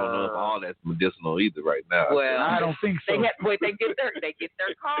 I don't know if all that's medicinal either right now. Well, I don't think so. They get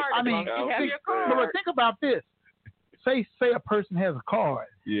their card. I mean, you have your card. But think about this. Say a person has a card.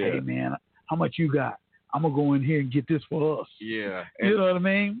 Yeah. Hey, man, how much you got? I'm going to go in here and get this for us. Yeah. You know what I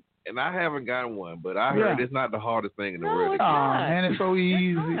mean? And I haven't gotten one, but I heard it's not the hardest thing in the world. Oh, man, it's so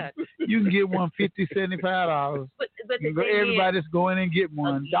easy. You can get one $50, $75. But everybody's going and get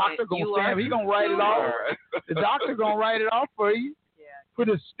one. Doctor gonna stamp. He gonna write it off. The doctor gonna write it off for you. Yeah. Put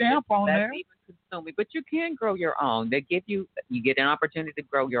a stamp on that's there. Even consuming, but you can grow your own. They give you get an opportunity to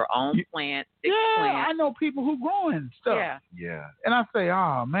grow your own plant. Plants. I know people who growing stuff. Yeah. And I say,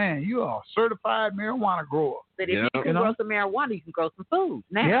 oh man, you are a certified marijuana grower. But if you can grow some marijuana, you can grow some food.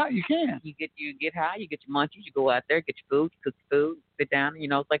 Now, yeah, you can. You get high, you get your munchies, you go out there, get your food, cook food, sit down,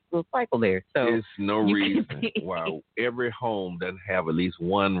 it's like a little cycle there. So there's no reason why every home doesn't have at least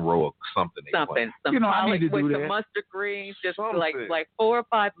one row of something. Something. I need to do with that. Some mustard greens, just like 4 or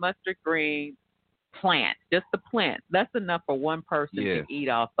 5 mustard greens. Plants, just the plants. That's enough for one person to eat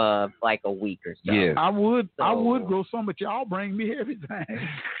off of like a week or so. Yes. I would grow some, but y'all bring me everything.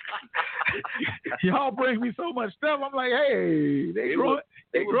 Y'all bring me so much stuff. I'm like, hey, they growing.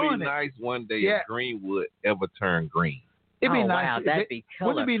 It would be nice one day if Greenwood ever turned green. It'd be nice. Wow, that'd be killer.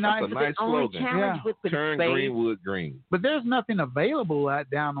 Wouldn't it be nice? That's a nice slogan. Turn Greenwood green. But there's nothing available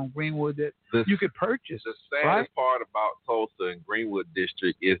down on Greenwood that you could purchase. The saddest part about Tulsa and Greenwood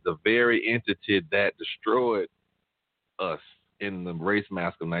District is the very entity that destroyed us in the race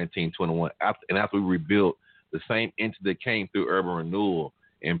mask of 1921. After we rebuilt, the same entity that came through urban renewal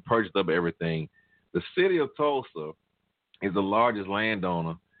and purchased up everything. The city of Tulsa is the largest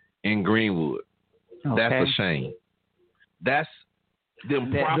landowner in Greenwood. Okay. That's a shame. That's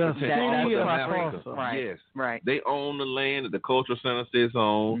them property Tulsa. Right. Yes. Right. They own the land that the cultural center sits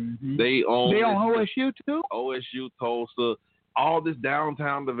on. Mm-hmm. They own OSU too? OSU, Tulsa. All this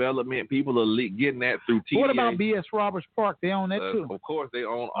downtown development, people are getting that through TA. What about B.S. Roberts Park? They own that too. Of course, they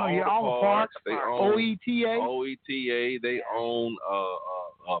own all the parks. They own OETA. They own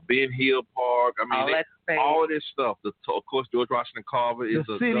Ben Hill Park. I mean, all of this stuff. Of course, George Washington Carver is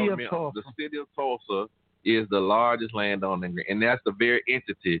the city of Tulsa. The city of Tulsa is the largest landowner, and that's the very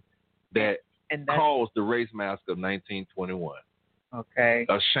entity that caused the race mask of 1921. Okay.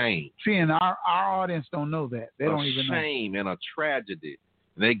 A shame. See, and our audience don't know that. They don't even know. A shame and a tragedy.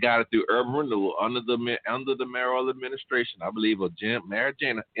 And they got it through urban renewal under the mayoral administration, I believe, of Jim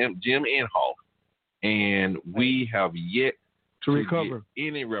Inhofe. And we have yet to recover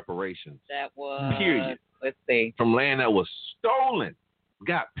any reparations. That was, period. Let's see. From land that was stolen.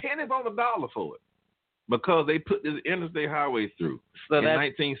 Got pennies on the dollar for it. Because they put this interstate highway through in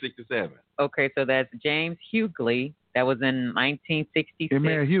 1967. Okay, so that's James Hughley. That was in 1966.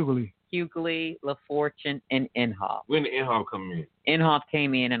 Mayor Hughley. Hughley, LaFortune, and Inhofe. When did Inhofe come in? Inhofe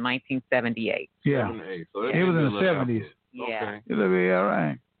came in 1978. Yeah. 78. So he was in the 70s. Yeah. Okay. It'll be all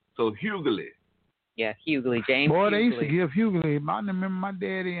right. So Hughley. Yeah, Hughley. James Boy, Hughley. they used to give Hughley. I remember my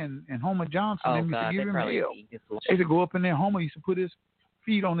daddy and Homer Johnson. They used to give him hell. They used to go up in there. Homer used to put his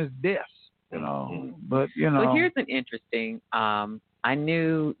feet on his desk. You know, but But here's an interesting. I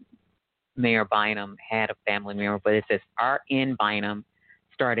knew Mayor Bynum had a family member, but it says R.N. Bynum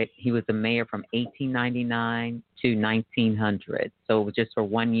started. He was the mayor from 1899 to 1900, so it was just for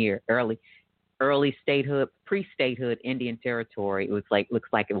 1 year. Early statehood, pre-statehood Indian territory. It was looks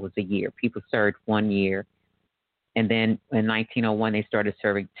like it was a year. People served 1 year, and then in 1901 they started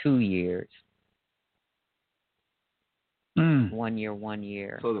serving 2 years. 1 year, 1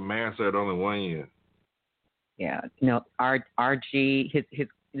 year. So the man said only 1 year. Yeah. RG, his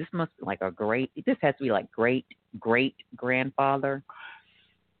this must be like this has to be like great grandfather.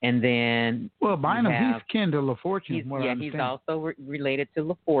 And then Bynum, he's kin to LaFortune. He's also related to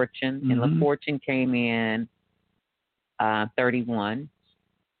LaFortune, and LaFortune came in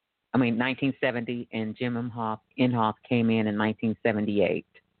 1970, and Jim Inhofe came in 1978,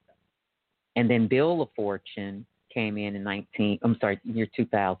 and then Bill LaFortune came in year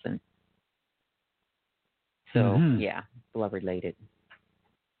 2000. So blood related.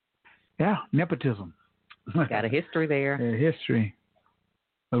 Yeah, nepotism. Got a history there. A history.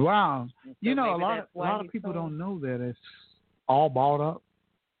 But wow, so a lot of people don't know that it's all bought up.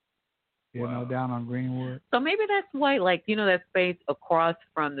 Down on Greenwood. So maybe that's why, that space across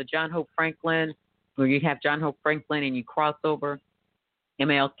from the John Hope Franklin, where you have John Hope Franklin and you cross over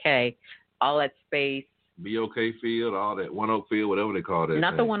MLK, all that space. BOK Field, all that, One Oak Field, whatever they call that.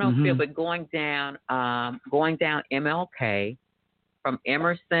 Not the One Oak Field, but going down MLK from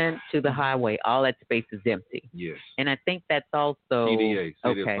Emerson to the highway, all that space is empty. Yes. And I think that's also CDA,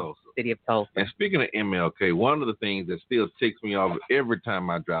 City of Tulsa. City of Tulsa. And speaking of MLK, one of the things that still ticks me off every time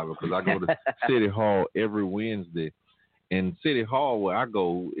I drive it, because I go to City Hall every Wednesday, and City Hall where I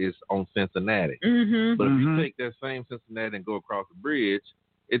go is on Cincinnati. Mm-hmm. But if you take that same Cincinnati and go across the bridge,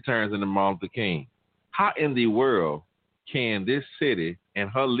 it turns into Martin Luther King. How in the world can this city and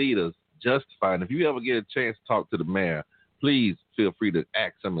her leaders justify, and if you ever get a chance to talk to the mayor, please feel free to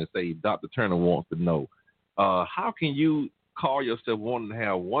ask them and say, Dr. Turner wants to know, how can you call yourself wanting to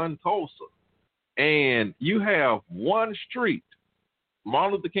have one Tulsa and you have one street,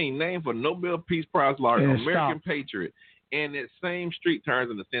 Martin Luther King, named for Nobel Peace Prize laureate, American patriot, and that same street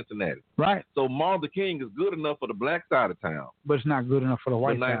turns into Cincinnati. Right. So Martin Luther King is good enough for the black side of town. But it's not good enough for the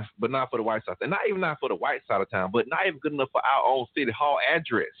white side. But not for the white side. And not for the white side of town, but not even good enough for our own City Hall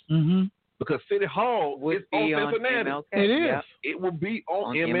address. Mm-hmm. Because City Hall is on Cincinnati. MLK. It is. Yep. It will be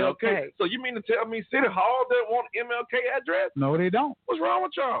on MLK. So you mean to tell me City Hall doesn't want MLK address? No, they don't. What's wrong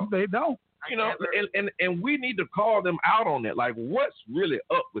with y'all? They don't. And we need to call them out on that. Like, what's really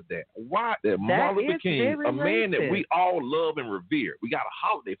up with that? Why that Martin Luther King, a man that we all love and revere, we got a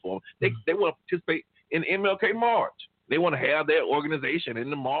holiday for him. They want to participate in the MLK March. They want to have their organization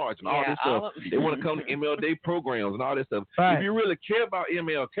in the march and all this stuff. They want to come to MLK programs and all this stuff. Right. If you really care about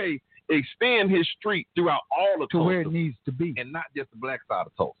MLK, extend his street throughout all of Tulsa. To where it needs to be. And not just the black side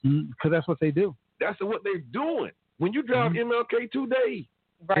of Tulsa. Because that's what they do. That's what they're doing. When you drive MLK today,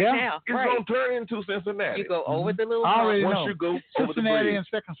 now, it's going to turn into Cincinnati. You go over the little once you go over the Cincinnati bridge.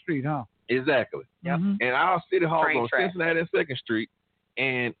 and 2nd Street, huh? Exactly. Yep. And our City Hall is on track. Cincinnati and 2nd Street,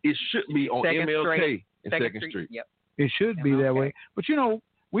 and it should be on MLK and 2nd Street. Yep. It should be that way. But,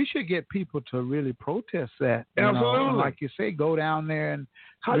 we should get people to really protest that. Absolutely. Like you say, go down there and...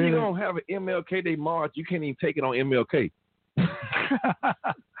 How you going to have an MLK Day march? You can't even take it on MLK.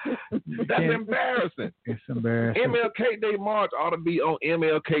 That's embarrassing. It's embarrassing. MLK Day march ought to be on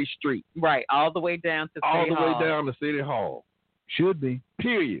MLK Street. Right, all the way down to City Hall. Way down to City Hall. Should be.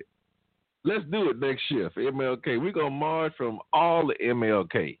 Period. Let's do it next year for MLK. We're going to march from all the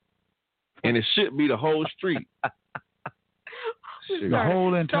MLK. And it should be the whole street. The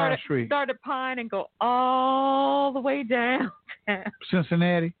whole entire street. Start at Pine and go all the way down.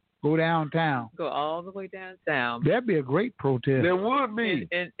 Cincinnati. Go downtown. Go all the way downtown. That'd be a great protest. There would be.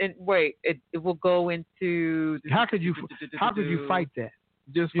 And wait, it will go into. How could you fight that?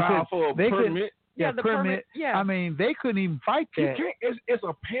 Just file for a permit. Yeah, the permit. Yeah. I mean, they couldn't even fight that. It's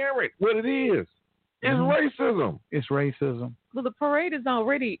apparent what it is. It's racism. It's racism. Well, the parade is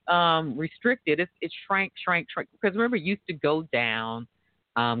already restricted. It's shrank. Because remember, it used to go down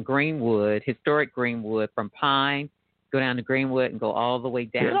Greenwood, historic Greenwood, from Pine, go down to Greenwood and go all the way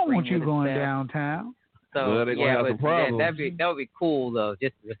down. They don't want you Greenwood going itself. downtown. So well, they're gonna have some problems. that would be cool though.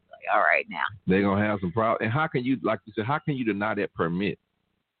 Just like, all right now. They're gonna have some problems. And how can you, like you said, how can you deny that permit?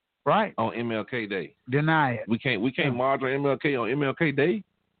 Right. On MLK Day. Deny it. We can't march on MLK on MLK Day.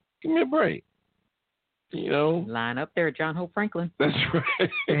 Give me a break. You know. Line up there, John Hope Franklin. That's right.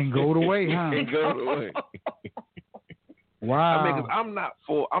 And go the way, huh? And go the way. Wow. I mean, 'cause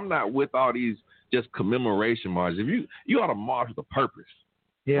I'm not with all these just commemoration marches. If you ought to march with a purpose.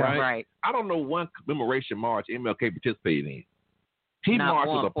 Yeah. Right. I don't know one commemoration march MLK participated in. He Not marched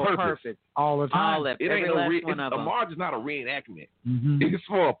one with a for purpose. All the time. All of It every ain't last one a of them. march is not a reenactment. Mm-hmm. It's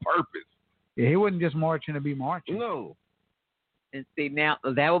for a purpose. Yeah, he wasn't just marching to be marching. No. And see, now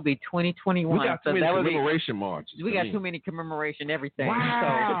that would be 2021. We got too many commemoration marches. We got too many commemoration everything.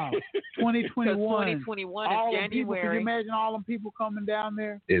 Wow. So, 2021. 2021 is all January. People, can you imagine all them people coming down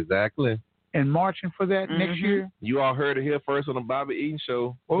there Exactly. and marching for that next year? You all heard it here first on the Bobby Eaton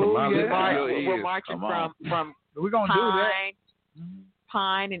Show. Oh, We're marching from we're gonna Pine, do that.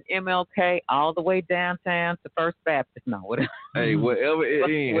 Pine and MLK all the way downtown to First Baptist. No, whatever. Hey, whatever it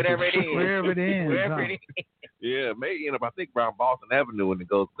ends. Whatever it is. Wherever it ends. Wherever it is. Yeah, it may end up, I think, around Boston Avenue when it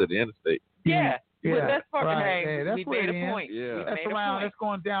goes to the interstate. Yeah. Yeah. But that's part right. hey, yeah, that's we where made it a ends. point. Yeah. We That's made a around. point. That's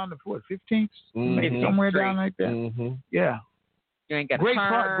going down to what? 15th, Mhm. somewhere down like that. Mm-hmm. Yeah. You ain't got Great, to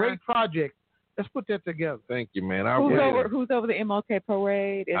turn. great project. Let's put that together. Thank you, man. Who's over the MLK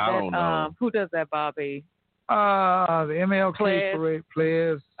parade? Is I that don't know. who does that, Bobby? The MLK Pledge. parade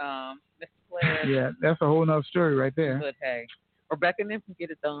players. Mr. Pledge. Yeah, that's a whole nother story right there. But hey, Rebecca and them can get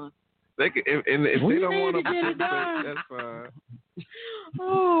it done. They can, if We they don't need want to get it done. that's fine.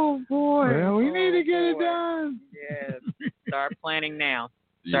 Oh boy. Well, we need to get it boy. done. Yes. Start planning now.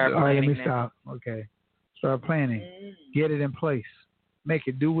 You Start know. All right, let planning me now. stop. Okay. Start planning. Get it in place. Make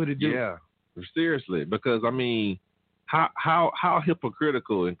it do what it do. Yeah, seriously, because I mean, how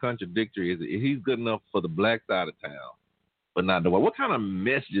hypocritical and contradictory is it? He's good enough for the black side of town, but not the white. What kind of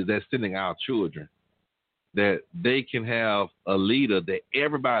messages that's sending our children that they can have a leader that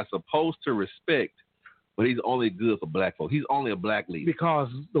everybody's supposed to respect, but he's only good for black folks. He's only a black leader. Because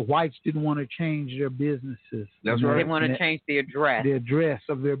the whites didn't want to change their businesses. That's They right. want to change the address. The address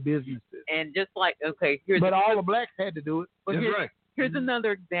of their businesses. And just like, okay, But all the blacks had to do it. But That's here's, right. here's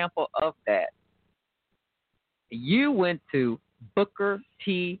another example of that. You went to Booker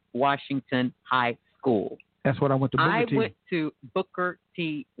T. Washington High School. That's what I went to Booker T. I went to Booker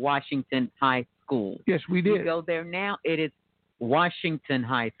T. Washington High School. Yes, we You did. go there now, it is Washington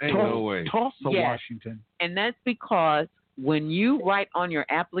High Ain't School. no way. Tulsa, Yes. Washington. And that's because when you write on your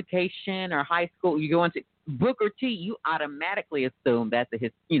application or high school, you go into Booker T, you automatically assume that's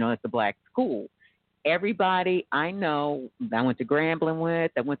it's a black school. Everybody I know, I went to Grambling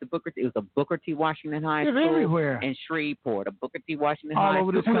with, I went to Booker T. It was a Booker T. Washington High It's School everywhere. in Shreveport, a Booker T. Washington All High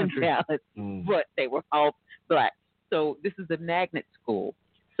over this School in country. Dallas, but they were all black. So this is a magnet school.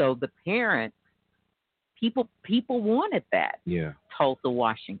 So the parents, people wanted that. Yeah. Tulsa,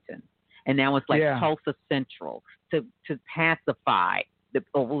 Washington. And now it's like Yeah. Tulsa Central to pacify.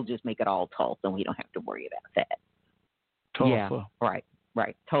 We'll just make it all Tulsa and we don't have to worry about that. Tulsa. Yeah,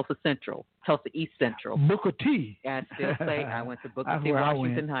 right. Tulsa Central, Tulsa East Central. Booker T. I still say I went to Booker That's T. where I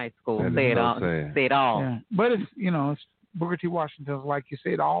Washington went. High School. That is Say it so all. sad. Say it all. Yeah. But it's Booker T. Washington's, like you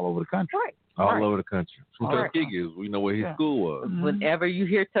said, all over the country. Right. All right. over the country. From All right. Tuskegee, we know where his Yeah. school was. Mhm. Whenever you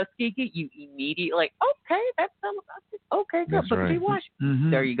hear Tuskegee, you immediately like, okay, that's okay, good. That's Booker T. right. Washington.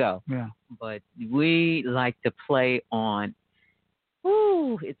 Mhm. There you go. Yeah. But we like to play on.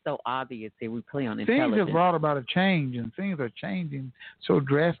 Ooh, it's so obvious here. We play on Things intelligence. have brought about a change, and things are changing so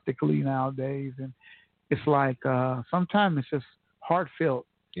drastically nowadays. And it's like sometimes it's just heartfelt,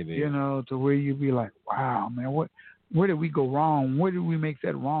 It is. you know, to where you be like, wow, man, where did we go wrong? Where did we make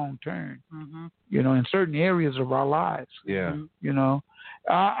that wrong turn? Mm-hmm. You know, in certain areas of our lives. Yeah. You know,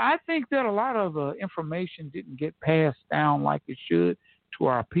 I think that a lot of information didn't get passed down like it should to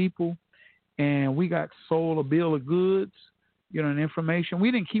our people, and we got sold a bill of goods, you know, and information. We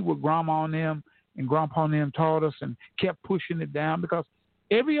didn't keep what Grandma and them and Grandpa and them taught us and kept pushing it down, because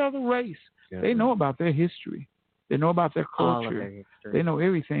every other race, they know about their history. They know about their All of culture. their history. They know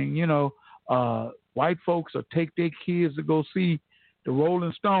everything. You know, white folks will take their kids to go see the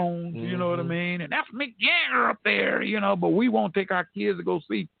Rolling Stones, you know what I mean? And that's Mick Jagger up there, you know, but we won't take our kids to go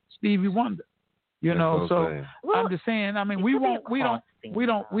see Stevie Wonder. You know, so I'm just saying, I mean, we don't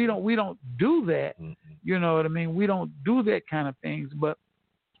do that. You know what I mean? We don't do that kind of things, but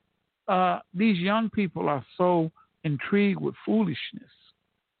these young people are so intrigued with foolishness.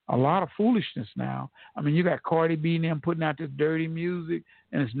 A lot of foolishness now. I mean, you got Cardi B and them putting out this dirty music,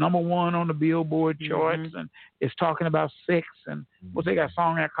 and it's #1 on the Billboard charts, and it's talking about sex, and what they got a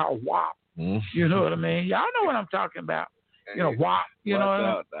song out called WAP. You know what I mean? Y'all know what I'm talking about. You know, WAP. You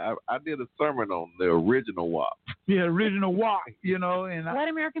know, I did a sermon on the original WAP. Yeah, original WAP. You know, and White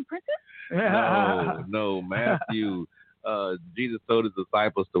American Princess. No, Matthew. Jesus told his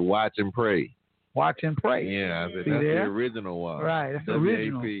disciples to watch and pray. Watch and pray. Yeah, I said, that's the original one. Right, that's the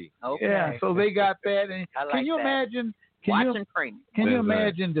original. Okay. Yeah, so they got that. And can you imagine? Can you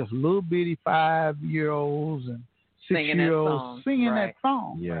imagine just little bitty 5-year-olds and 6-year-olds singing that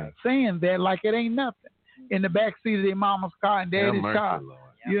song? Yeah. Saying that like it ain't nothing. In the backseat of their mama's car and daddy's car. Lord.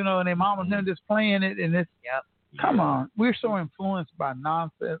 You know, and their mama's them just playing it, and it's come on. We're so influenced by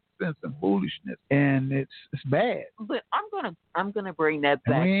nonsense and foolishness, and it's bad. But I'm gonna bring that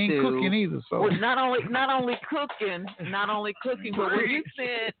back. And we ain't to, cooking either. So well, not only cooking,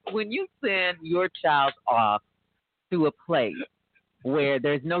 but when you send your child off to a place where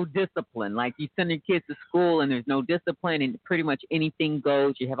there's no discipline, like you send your kids to school and there's no discipline and pretty much anything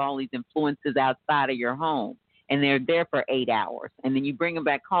goes. You have all these influences outside of your home, and they're there for 8 hours, and then you bring them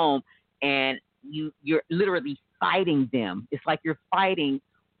back home and you're literally fighting them. It's like you're fighting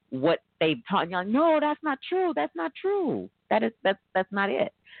what they've taught you. Like, no, that's not true. That's not true. That's not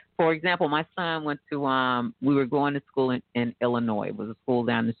it. For example, my son went to we were going to school in Illinois. It was a school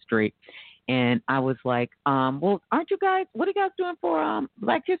down the street, and I was like, well, aren't you guys? What are you guys doing for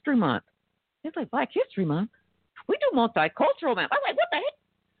Black History Month? He's like, Black History Month? We do multicultural month. I'm like, what the heck?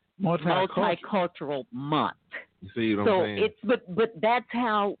 Multicultural month. You see what I'm saying? It's but that's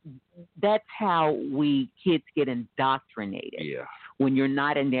how we kids get indoctrinated. Yeah. When you're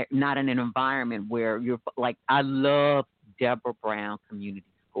not in an environment where you're like, I love Deborah Brown Community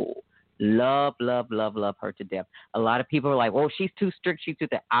School. Love her to death. A lot of people are like, oh, she's too strict, she's too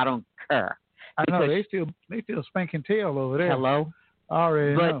that. I don't care. I know they still spanking tail over there. Hello. I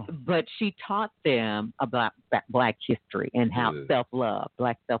already know. But she taught them about Black history and how self-love,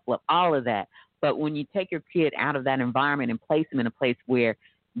 Black self-love, all of that. But when you take your kid out of that environment and place them in a place where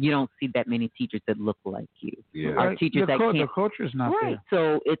you don't see that many teachers that look like you, or teachers that can't. The culture's not there.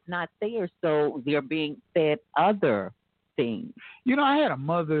 So it's not there. So they're being fed other things. You know, I had a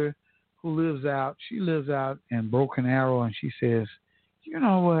mother who lives out. She lives out in Broken Arrow, and she says, you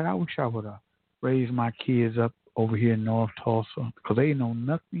know what? I wish I would have raised my kids up over here in North Tulsa, because they know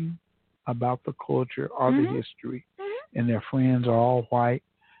nothing about the culture or the history, and their friends are all white.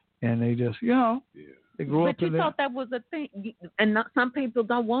 And they just, you know, they grew up. But you thought that was a thing, and some people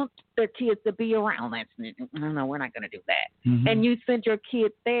don't want their kids to be around. No, we're not going to do that. And you send your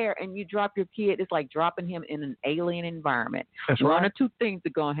kid there, and you drop your kid. It's like dropping him in an alien environment. That's One or two things are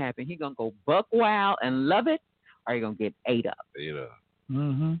going to happen. He's going to go buck wild and love it, or he's going to get ate up.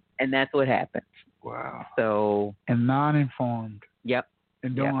 And that's what happens. Wow. So and non-informed. Yep.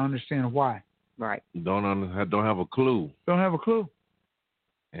 And don't understand why. Right. Don't have a clue. Don't have a clue.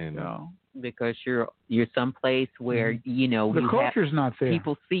 And because you're someplace where the culture's not there.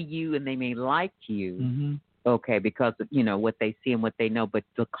 People see you and they may like you, okay, because of what they see and what they know. But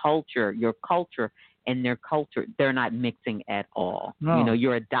the culture, your culture and their culture, they're not mixing at all. No.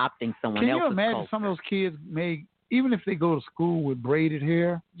 You're adopting someone else's culture. Can you imagine some of those kids even if they go to school with braided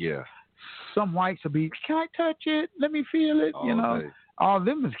hair? Yeah. Some whites will be, can I touch it? Let me feel it. Day. All of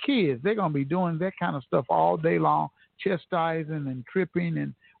them as kids, they're gonna be doing that kind of stuff all day long, chastising and tripping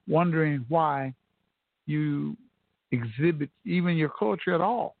and wondering why you exhibit even your culture at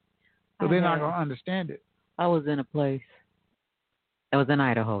all. So they're not going to understand it. I was in a place. I was in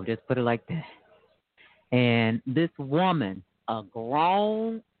Idaho, just put it like that. And this woman, a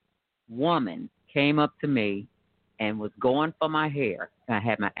grown woman, came up to me and was going for my hair. I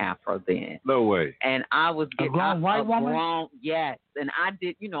had my afro then. No way. And I was getting a grown white woman? Yes. And I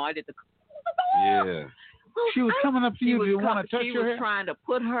did the... Yeah. She was coming up to you. Do you want to touch your hair? She was trying to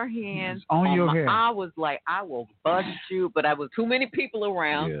put her hands on your hair. I was like, I will bust you, but I was too many people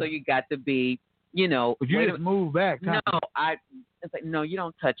around, so you got to be you know. But you just move back. No, it's like, no, you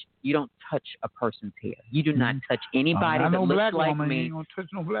don't touch a person's hair. You do not touch anybody that looks like woman. me. You ain't gonna touch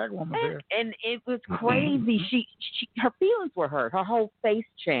no black woman's hair. And it was crazy. She her feelings were hurt. Her whole face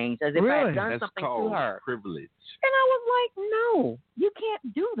changed as if I had done something to her. Privilege. And I was like, no, you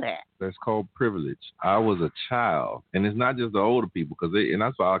can't do that. That's called privilege. I was a child, and it's not just the older people, and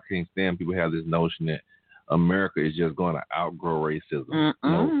that's why I can't stand people have this notion that America is just going to outgrow racism.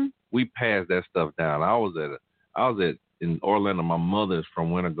 No, we passed that stuff down. I was in Orlando. My mother's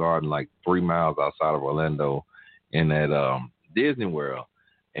from Winter Garden, like 3 miles outside of Orlando, in at Disney World,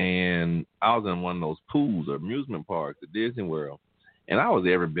 and I was in one of those pools or amusement parks at Disney World, and I was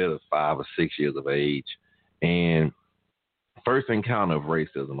every bit of 5 or 6 years of age. And first encounter of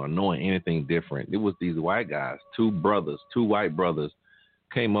racism or knowing anything different, it was these white guys, two white brothers,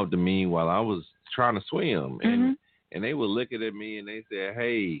 came up to me while I was trying to swim, and they were looking at me and they said,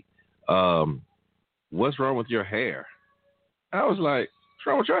 "Hey, what's wrong with your hair?" I was like, "What's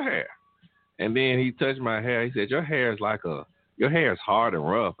wrong with your hair?" And then he touched my hair. He said, "Your hair is hard and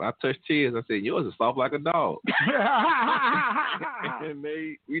rough." I touched his. I said, "Yours is soft like a dog." And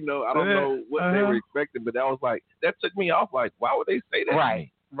they, I don't know what they were expecting, but that took me off. Like, why would they say that?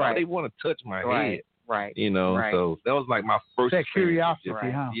 Right. Why they want to touch my head? Right. So that was like my first. That curiosity,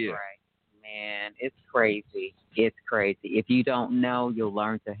 huh? Yeah. Right. Man, it's crazy. It's crazy. If you don't know, you'll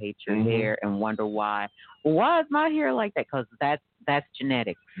learn to hate your hair and wonder why. Well, why is my hair like that? Because that's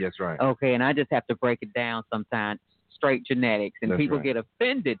genetics. That's right. Okay, and I just have to break it down sometimes. Straight genetics, and people get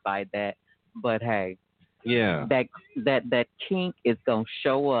offended by that. But hey, that kink is gonna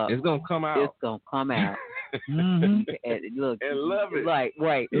show up. It's gonna come out. It's gonna come out. And look, and love it. Like,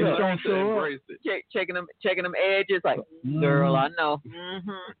 right. It's gonna show up. Checking them edges. Like, girl, I know.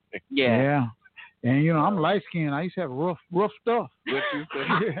 Yeah. And I'm light skinned. I used to have rough stuff. What you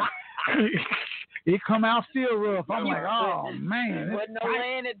say? It come out still rough. I'm like, oh man. Wasn't no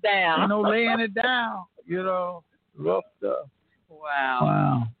laying it down. No laying it down. Rough stuff.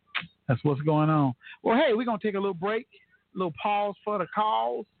 Wow. That's what's going on. Well, hey, we're going to take a little break, a little pause for the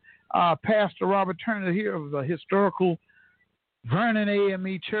calls. Pastor Robert Turner here of the historical Vernon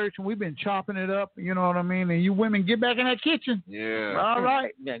AME Church, and we've been chopping it up, you know what I mean? And you women, get back in that kitchen. Yeah. All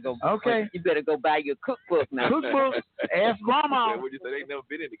right. Okay. You better go buy your cookbook now. Cookbook. Ask Grandma. What you say? They ain't never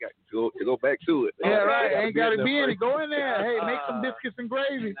been in it. Go back to it. Yeah, right. Ain't got to be in it. Go in there. Hey, make some biscuits and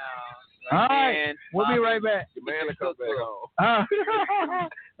gravy. No. All right. We'll be right back. Your man will come back home.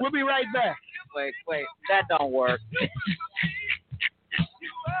 We'll be right back. Wait. That don't work.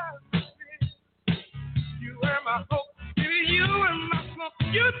 You were my hope. You were my smoke.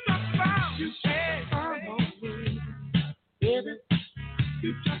 You took my you said baby.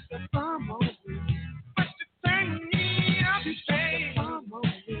 You took the bomb on me. But you turned me out. You say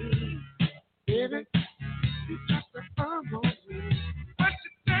baby. You took the bomb on me. But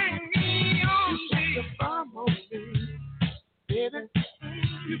you turned me on. You took the bomb on me. Baby.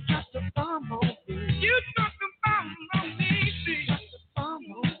 You took the bomb on me. You took the bomb on me. You took the bomb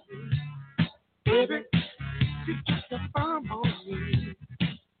on me. Baby. You took the bomb on me.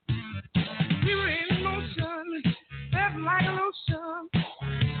 You were in motion, felt like a lotion.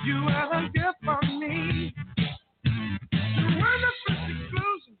 You were the gift for me. You were the first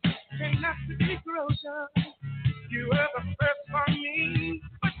explosion, came after the corrosion. You were the first for me,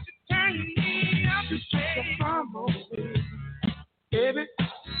 but you turned me out to took the bomb on me. Baby,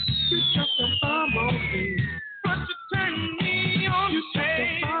 you took the bomb on me, but you turned me on. You took the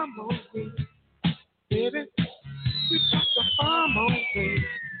bomb on me. Baby, you took the bomb on me.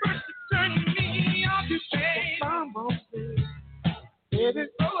 First you turned me on. You took the bomb on me. Baby,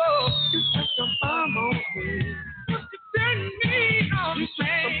 you took the bomb on me. First you turned me on. You took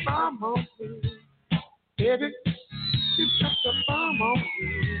the bomb on me. Baby, you took the bomb on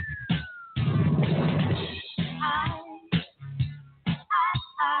me.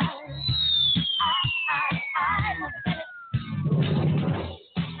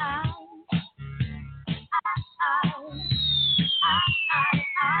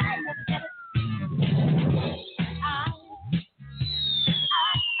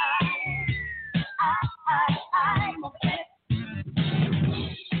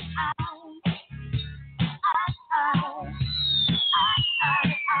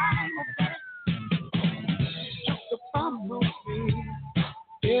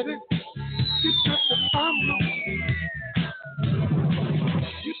 Baby, you took the bomb on me.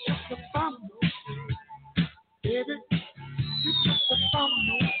 You took the bomb on me. Baby, you took the bomb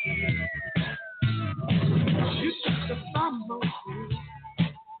on me. You took the bomb on me.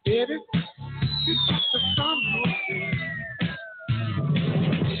 Baby, you took the bomb on me.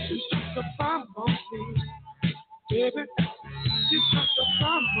 You took the bomb on Baby, you got the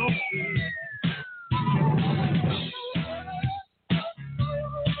bomb on me.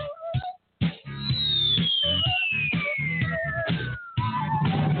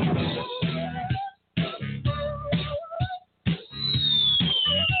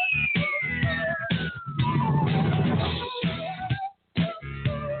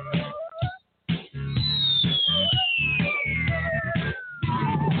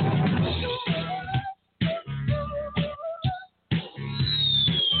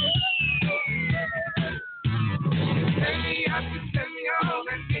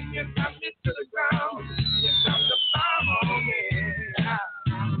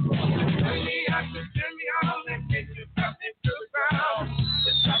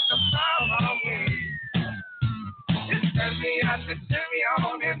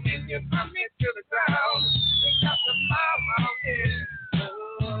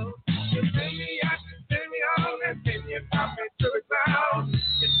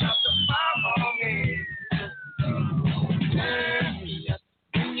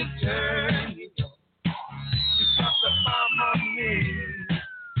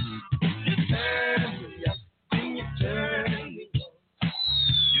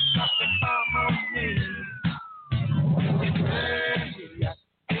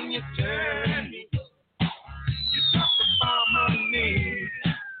 Turn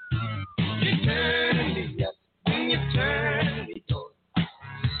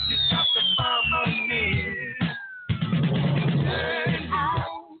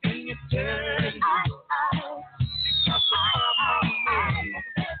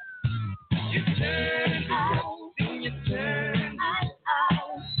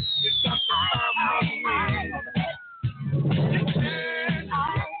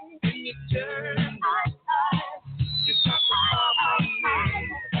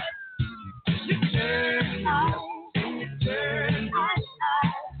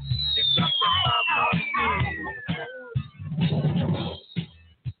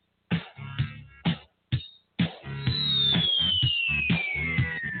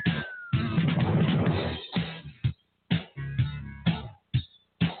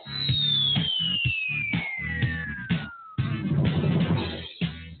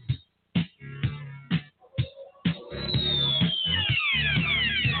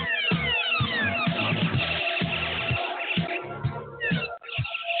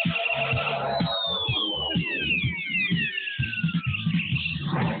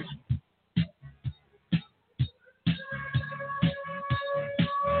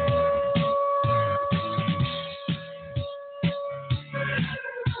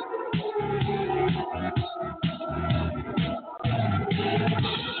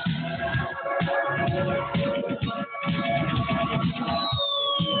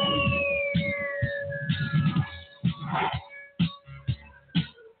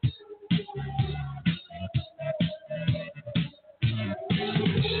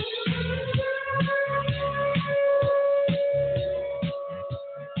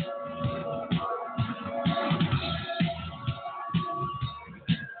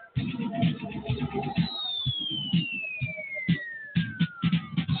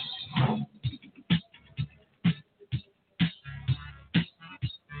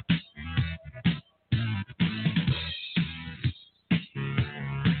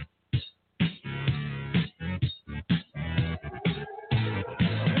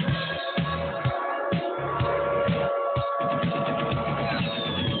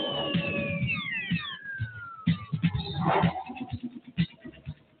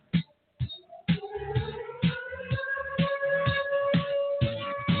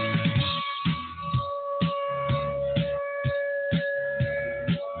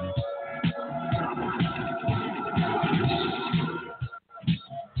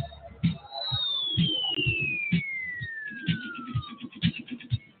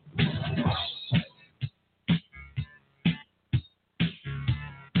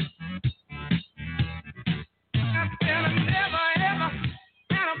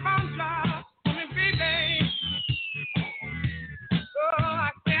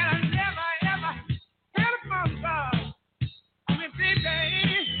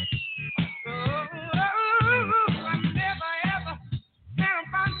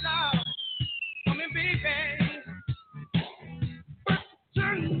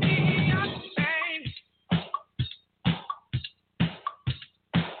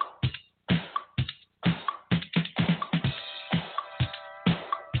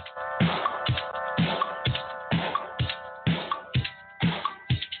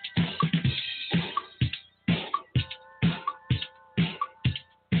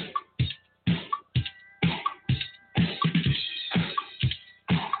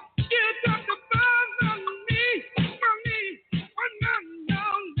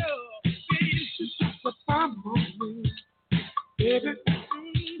Baby,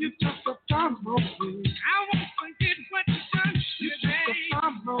 you just a bomb on me. I won't forget what you done. You just a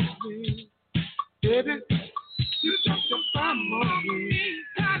bomb on me. Baby, you just a bomb on me.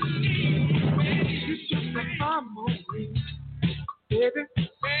 You just a bomb on me. Baby,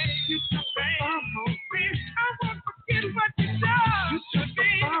 you just a bomb on me. I won't forget what you done. You just a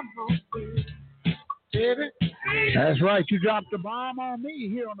bomb on me. Baby. That's right. You dropped the bomb on me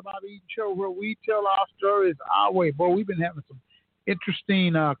here on the Bobby Eaton Show, where we tell our stories our way. Boy, we've been having some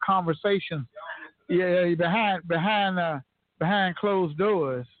interesting conversations. Yeah, behind closed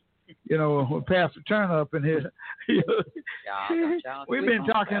doors. You know, with Pastor Turner up in here. We've been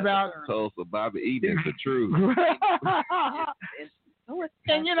talking about Tulsa Bobby Eaton is the truth.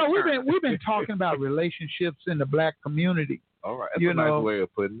 And you know, we've been talking about relationships in the black community. All right, that's a nice way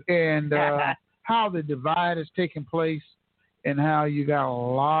of putting it. And how the divide is taking place, and how you got a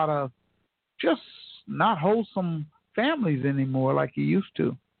lot of just not wholesome families anymore like you used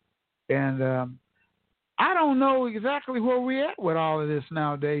to. And I don't know exactly where we're at with all of this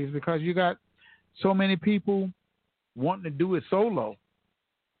nowadays, because you got so many people wanting to do it solo.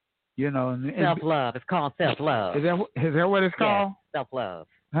 You know, Self-love. It's called self-love. Is that what it's called? Self-love.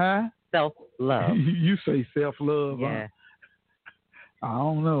 Huh? Self-love. You say self-love. Yeah. Huh? I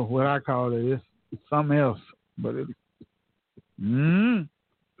don't know what I call it. It's something else. But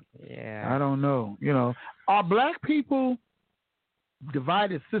yeah. I don't know. You know, are black people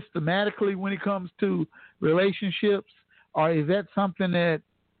divided systematically when it comes to relationships, or is that something that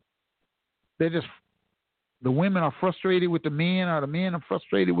the women are frustrated with the men, or the men are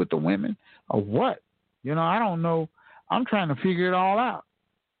frustrated with the women, or what? You know, I don't know. I'm trying to figure it all out.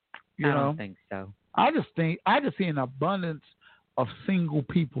 I don't think so. I just see an abundance of single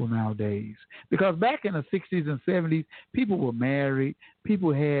people nowadays, because back in the 60s and 70s, people were married,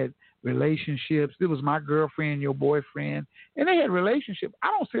 people had relationships. It was my girlfriend, your boyfriend, and they had relationships. I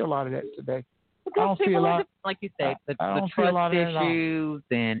don't see a lot of that today. I don't see a lot. Like you say, the trust issues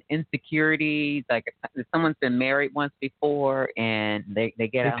and insecurities. Like if someone's been married once before and they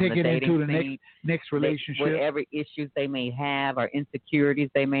get out on the dating into the scene, next relationship, whatever issues they may have or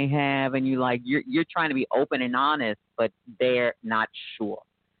insecurities they may have, and you're trying to be open and honest, but they're not sure.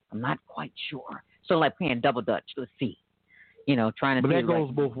 I'm not quite sure. So like playing double dutch. Let's see. You know, trying to. But that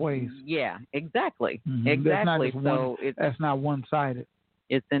goes both ways. Yeah, exactly. Mm-hmm. Exactly. That's not one-sided.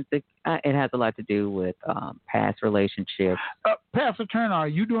 It has a lot to do with past relationships. Pastor Turner, are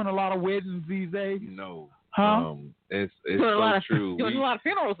you doing a lot of weddings these days? No. Huh? It's so true. Doing a lot of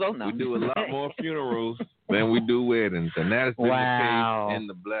funerals, though. No. We do a lot more funerals than we do weddings, and that has been the case in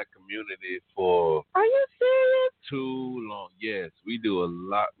the black community for. Are you serious? Too long. Yes, we do a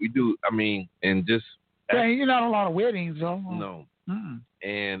lot. We do. I mean, and just. Dang, you're not a lot of weddings, though. No. Mm-mm.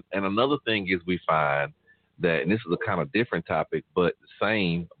 And another thing is we find that, and this is a kind of different topic, but the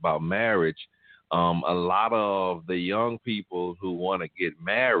same about marriage. A lot of the young people who want to get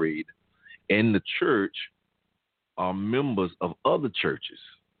married in the church are members of other churches.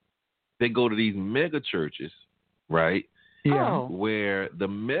 They go to these mega churches, right? Yeah. Where the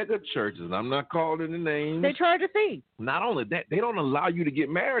mega churches, and I'm not calling the names. They charge a fee. Not only that, they don't allow you to get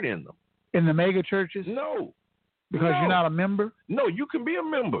married in them. In the mega churches? No. Because you're not a member? No, you can be a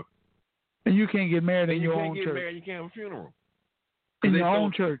member. And you can't get married in your own church. You can't get married, you can't have a funeral. In your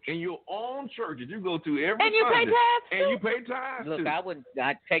own church. In your own churches. You go to every And you Sunday. pay tithes. And you pay tithes. Look,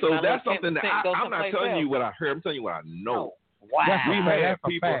 I'd take so my that's little something that I'm not telling you what I heard. I'm telling you what I know. Wow. We've had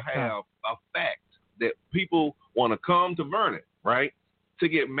people have a fact that people want to come to Vernon, right, to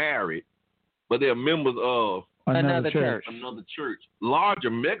get married, but they're members of another church. Another church.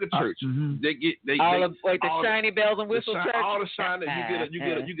 Larger mega church. Mm-hmm. The shiny bells and whistles church. All the shiny.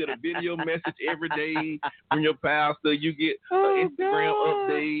 You get a video message every day from your pastor. You get an Instagram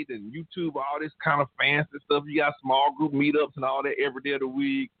update and YouTube, all this kind of fancy stuff. You got small group meetups and all that every day of the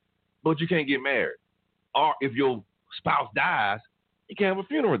week, but you can't get married. Or if your spouse dies, you can't have a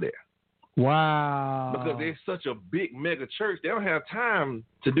funeral there. Wow. Because there's such a big mega church, they don't have time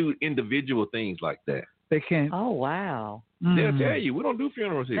to do individual things like that. They can't. Oh, wow. They'll tell you, we don't do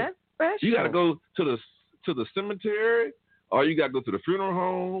funerals here. That's special. You got to go to the cemetery, or you got to go to the funeral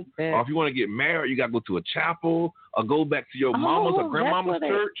home, or if you want to get married, you got to go to a chapel, or go back to your mama's or grandmama's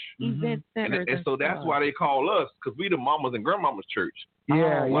church. Event centers and so that's why they call us, because we the mamas and grandmamas church.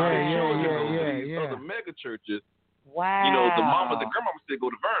 Yeah. Other mega churches. Wow. You know, the mamas and grandmamas still go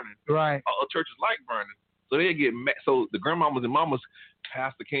to Vernon. Right. Churches like Vernon. So they get so the grandmamas and mamas,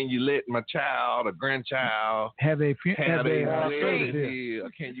 Pastor, can you let my child or grandchild have a wedding here? Or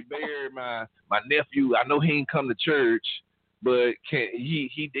can you bury my nephew? I know he ain't come to church, but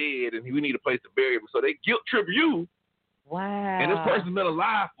he dead and we need a place to bury him. So they guilt trip you Wow. And this person's been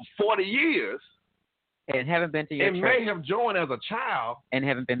alive for 40 years. And haven't been to your and church. may have joined as a child. And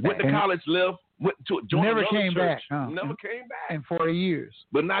haven't been back. Went to college, left, went to join never another came church. back. Never came back. In 40 years.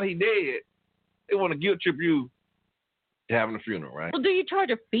 But now he dead. They want to guilt trip you having a funeral, right? Well, do you charge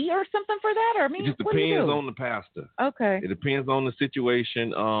a fee or something for that? Or I mean, it just depends on the pastor. Okay. It depends on the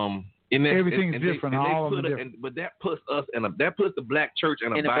situation. Everything's different. All of them different. But that puts us that puts the black church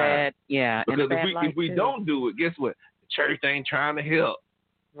in a bad. Yeah. Because if we don't do it, guess what? The church ain't trying to help.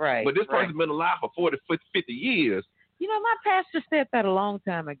 Right. But this person's been alive for 40, 50 years. You know, my pastor said that a long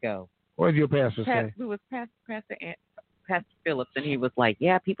time ago. What did your pastor say? It was Pastor Phillips, and he was like,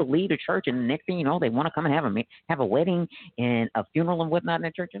 "Yeah, people leave the church, and the next thing you know, they want to come and have a wedding and a funeral and whatnot in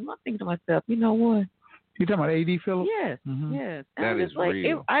the church." And I'm thinking to myself, you know what? You talking about A.D. Phillips? Yes, mm-hmm. yes. That is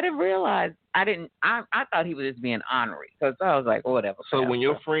real. I didn't realize. I thought he was just being honorary, because I was like, whatever. So when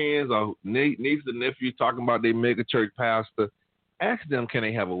your friends or nieces and nephews talking about their mega church pastor, ask them, can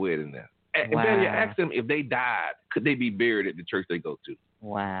they have a wedding there? Wow. And ask them, if they died, could they be buried at the church they go to?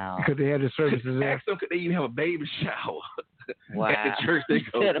 Wow. Could they have the services there? Ask them, could they even have a baby shower wow. at the church they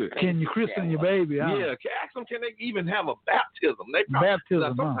go to? Can you christen your baby? Huh? Yeah. Ask them, can they even have a baptism?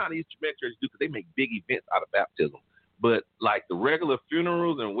 Baptism. Sometimes these mega churches do, because they make big events out of baptism. But like the regular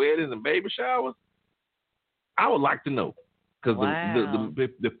funerals and weddings and baby showers, I would like to know. Because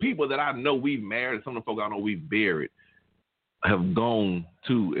the people that I know we've married, and some of the folks I know we've buried, have gone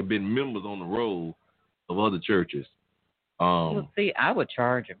to and been members on the roll of other churches. Well, see, I would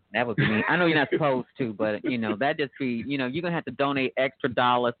charge him. That would be me. I know you're not supposed to, but that'd just be, you're gonna have to donate extra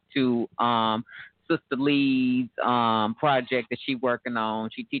dollars to Sister Lee's project that she's working on.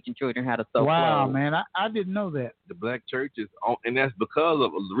 She's teaching children how to sew Wow, clothes. man, I didn't know that. The black churches, and that's because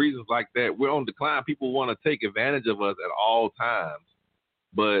of reasons like that. We're on decline. People want to take advantage of us at all times,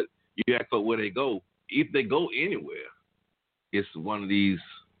 but you ask for where they go. If they go anywhere, it's one of these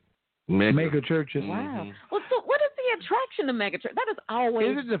mega churches. Wow. Mm-hmm. Well, so what is the attraction to mega church? That is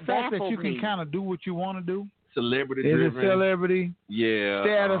always. Is it the fact that you can kind of do what you want to do? Celebrity driven. Is it celebrity? Yeah.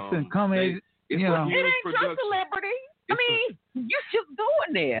 Status and come in. It ain't your celebrity. You're just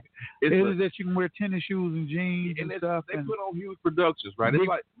going there. Is it that you can wear tennis shoes and jeans and stuff? They put on huge productions, right? It's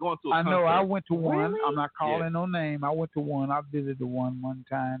like going to a concert. I know. I went to one. Really? I'm not calling no name. I went to one. I visited the one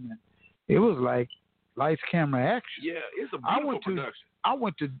time, and it was like lights, camera, action. Yeah, it's a beautiful production. I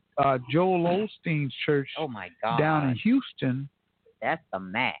went to Joel Osteen's church. Oh my God! Down in Houston. That's the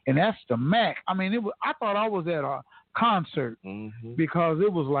Mac. And that's the Mac. I mean, it was. I thought I was at a concert because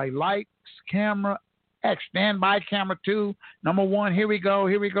it was like lights, camera, standby camera 2, number 1. Here we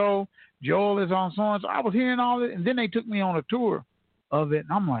go. Joel is on so and so. I was hearing all this, and then they took me on a tour of it,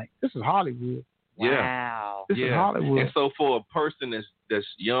 and I'm like, this is Hollywood. Wow. This is Hollywood. And so for a person that's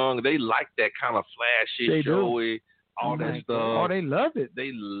young, they like that kind of flashy, showy, all that stuff. Oh, they love it.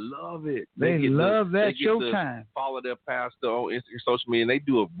 They love it. They love that showtime. Follow their pastor on Instagram, social media, and they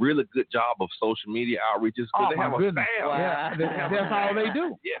do a really good job of social media outreaches because they have a staff. Wow. Yeah, that's all they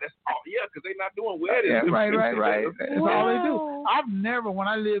do. Yeah, that's all. Yeah, because they're not doing weddings. Yeah, right. That's all they do. I've never, when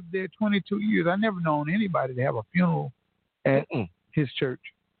I lived there 22 years, I never known anybody to have a funeral at his church.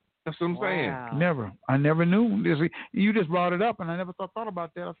 That's what I'm saying. Never. I never knew. You just brought it up, and I never thought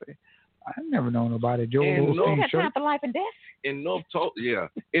about that. I said, I never known nobody. Joel Osteen's church. Time for life and death. In North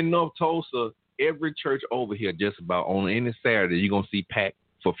Tulsa, every church over here, just about on any Saturday, you're gonna see packed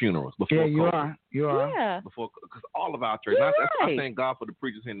for funerals. Before you COVID. are. Yeah. Because all of our churches. I thank God for the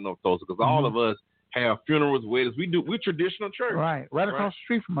preachers here in North Tulsa, because all of us have funerals, weddings. We're traditional church. Right across the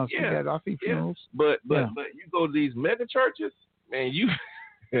street from us. Yeah. I see funerals. But you go to these mega churches, man, you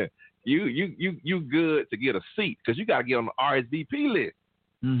good to get a seat, because you got to get on the RSVP list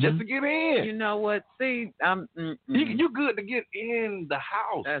just to get in. You know what? See, you good to get in the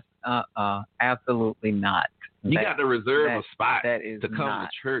house. That's absolutely not. You got to reserve a spot to come to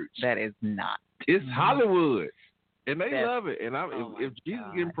church. That is not. It's Hollywood, and they love it. And if Jesus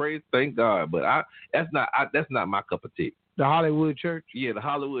getting praised, thank God. But that's not my cup of tea. The Hollywood church. Yeah, the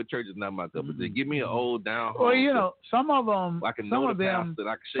Hollywood church is not my cup of tea. Give me an old down home. Well, some of them, some of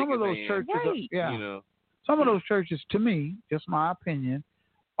those churches, some of those churches, to me, just my opinion,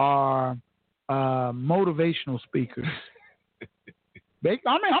 are motivational speakers.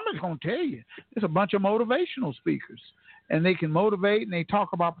 I'm just going to tell you, there's a bunch of motivational speakers, and they can motivate, and they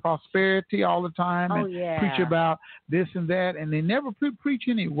talk about prosperity all the time, and preach about this and that, and they never preach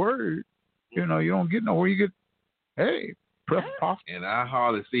any word. You don't get nowhere. You get, hey, and I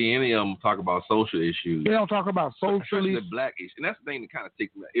hardly see any of them talk about social issues. They don't talk about social issues. Black issues, and that's the thing that kind of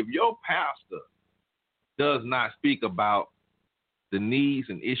ticks me. If your pastor does not speak about the needs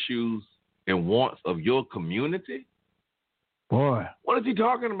and issues and wants of your community, Boy. What is he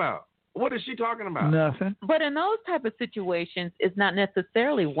talking about? What is she talking about? Nothing. But in those type of situations, it's not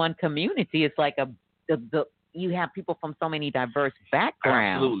necessarily one community. It's like you have people from so many diverse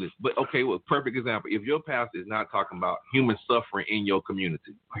backgrounds. Absolutely. But okay, well, perfect example. If your pastor is not talking about human suffering in your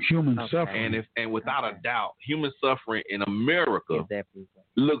community, human suffering, and without a doubt, human suffering in America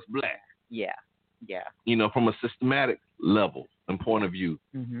looks black. Yeah. You know, from a systematic level and point of view,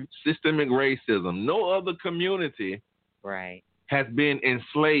 systemic racism. No other community, has been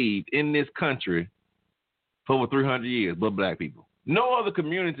enslaved in this country for over 300 years, but black people. No other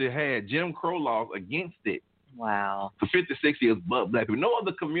community had Jim Crow laws against it. Wow. For 56 years, but black people. No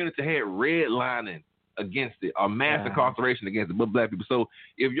other community had redlining against it or mass incarceration against it, but black people. So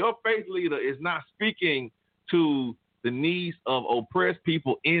if your faith leader is not speaking to the needs of oppressed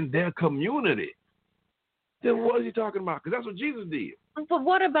people in their community, then what is he talking about? Because that's what Jesus did. But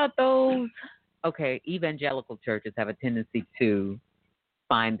what about those? Okay, evangelical churches have a tendency to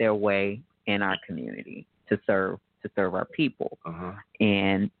find their way in our community to serve our people,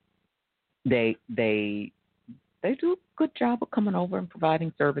 and they do a good job of coming over and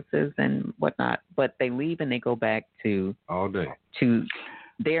providing services and whatnot. But they leave and they go back to all day to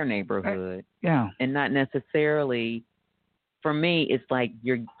their neighborhood, and not necessarily. For me, it's like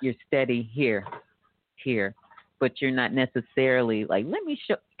you're steady here, but you're not necessarily like, let me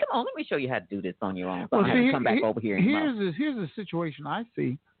show you how to do this on your own. So I have to come back over here. Here's the situation I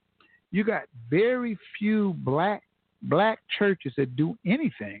see. You got very few black churches that do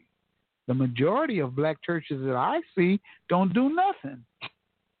anything. The majority of black churches that I see don't do nothing.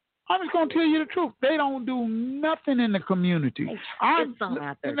 I'm just going to tell you the truth. They don't do nothing in the community. I'm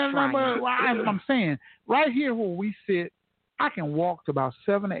saying, right here where we sit, I can walk to about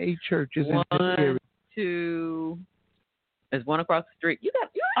 7 or 8 churches in this area. There's one across the street. There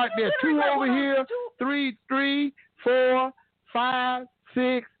are 2 over here, 3, 4, 5,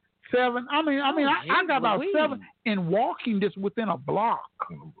 6, 7. I got about 7 in walking just within a block.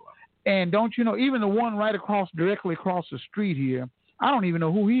 And don't you know, even the one directly across the street here, I don't even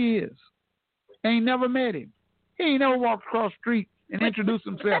know who he is. Ain't never met him. He ain't never walked across the street and introduced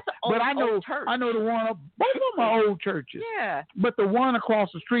himself. But I know the one up. Both of them are old churches. Yeah. But the one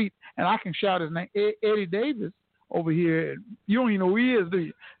across the street, and I can shout his name, Eddie Davis over here. You don't even know who he is, do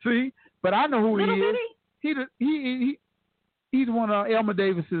you? See? But I know who he is. He's one of Elmer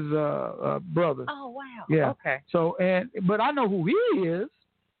Davis's brothers. Oh wow. Yeah. Okay. So but I know who he is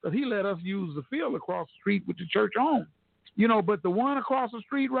because he let us use the field across the street with the church on. You know, but the one across the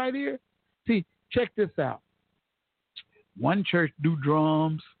street right here. See, check this out. One church do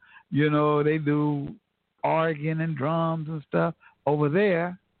drums, you know, they do organ and drums and stuff over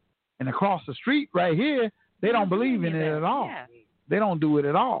there. And across the street right here, they don't believe in it at all. Yeah. They don't do it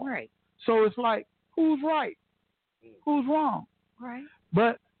at all. Right. So it's like, who's right? Who's wrong? Right.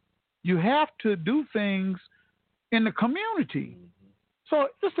 But you have to do things in the community. So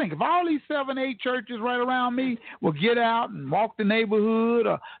just think, if all these 7, 8 churches right around me will get out and walk the neighborhood,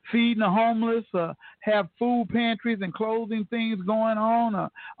 or feeding the homeless, or have food pantries and clothing things going on,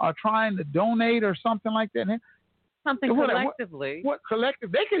 or trying to donate or something like that. Something collectively. What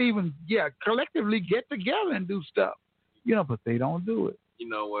collective? They could even, collectively get together and do stuff. You know, but they don't do it. You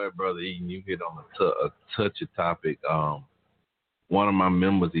know what, Brother Eaton, you hit on a touchy topic. One of my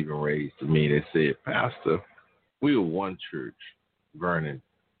members even raised to me, they said, Pastor, we were one church. Vernon,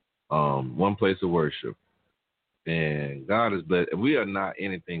 one place of worship, and God is blessed. We are not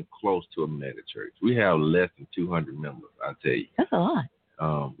anything close to a mega church. We have less than 200 members. I tell you, that's a lot.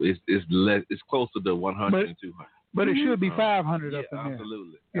 It's less. It's closer to 100 and 200. But it should be 500 up in there.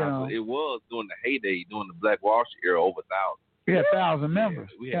 Absolutely. It was during the heyday, during the Black Wall Street era, over 1,000. Yeah, 1,000 members.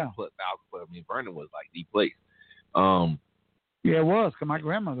 We had 1,000. I mean, Vernon was like the place. Yeah, it was, because my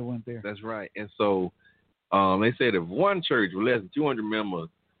grandmother went there. That's right. And so they said if one church with less than 200 members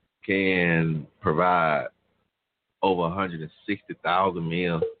can provide over 160,000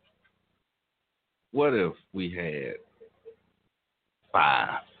 meals, what if we had 5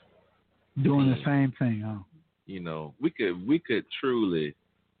 doing the same thing? Huh? You know, we could truly.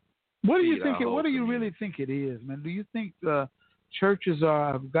 What do you think? What do you really think it is, man? Do you think churches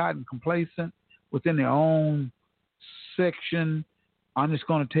have gotten complacent within their own section? I'm just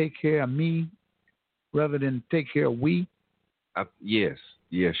going to take care of me rather than take care of we. Yes.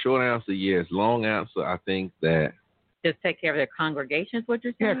 Short answer, yes. Long answer, I think that just take care of their congregations. What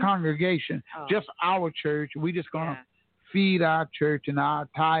you're saying? Yeah, congregation. Oh. Just our church. We just going to feed our church and our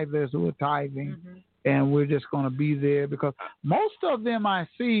tithers who are tithing. and we're just going to be there because most of them I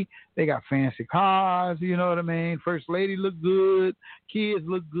see, they got fancy cars, you know what I mean? First lady look good, kids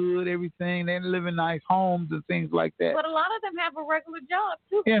look good, everything. They live in nice homes and things like that. But a lot of them have a regular job,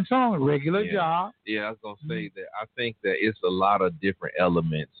 too. And some regular job. Yeah, I was going to say that I think that it's a lot of different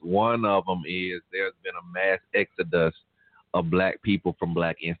elements. One of them is there's been a mass exodus of black people from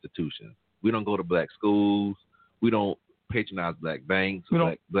black institutions. We don't go to black schools. We don't patronize black banks,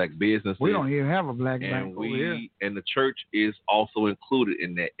 black businesses. We don't even have a black bank over here. And the church is also included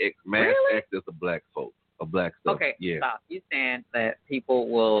in that mass exodus of black folks, of black stuff. Okay, yeah. Stop. You're saying that people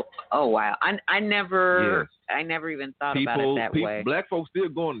will, oh, wow. I never even thought about it that way. Black folks still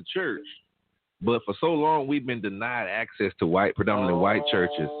going to church, but for so long we've been denied access to predominantly white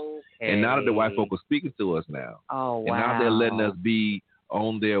churches. And now that the white folk are speaking to us now, and now they're letting us be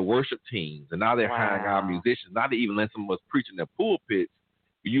on their worship teams, and now they're hiring our musicians. Now they even let some of us preach in their pulpits.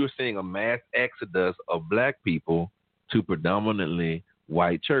 You're seeing a mass exodus of black people to predominantly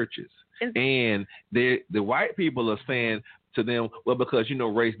white churches. And the white people are saying to them, well, because,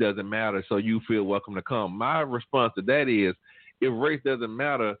 race doesn't matter, so you feel welcome to come. My response to that is, if race doesn't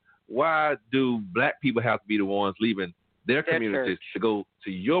matter, why do black people have to be the ones leaving their communities to go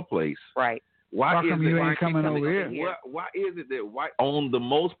to your place? Right. Why come you ain't coming over here? Why is it that white, on the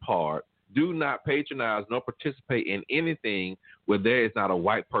most part, do not patronize nor participate in anything where there is not a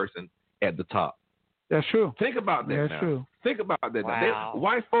white person at the top? That's true. Think about that. That's true. Think about that. Wow.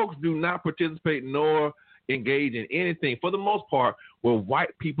 White folks do not participate nor engage in anything, for the most part, where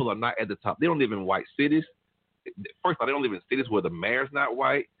white people are not at the top. They don't live in white cities. First of all, they don't live in cities where the mayor's not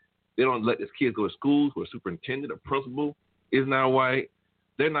white. They don't let these kids go to schools where superintendent or principal is not white.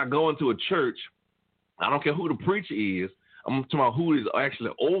 They're not going to a church. I don't care who the preacher is. I'm talking about who is actually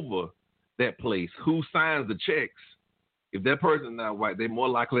over that place, who signs the checks. If that person's not white, they're more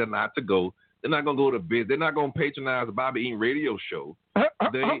likely not to go. They're not going to go to bed. They're not going to patronize a Bobby Eaton radio show.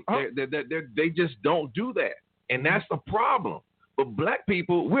 They just don't do that. And that's a problem. But black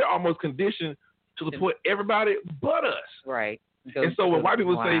people, we're almost conditioned to support everybody but us. Right. And so when white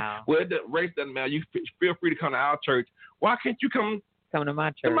people say, well, race doesn't matter, you feel free to come to our church, why can't you come to my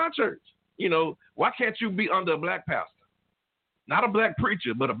church? To my church. Why can't you be under a black pastor? Not a black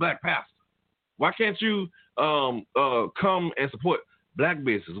preacher, but a black pastor. Why can't you come and support black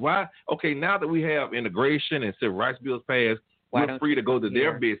business? Why? Okay, now that we have integration and civil rights bills passed, we're free to go to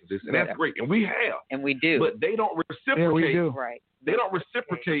their businesses, and that's great. And we have. And we do. But they don't reciprocate. Yeah, we do. Right. They don't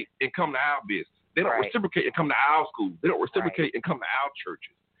reciprocate and come to our business. They don't reciprocate and come to our schools. They don't reciprocate and come to our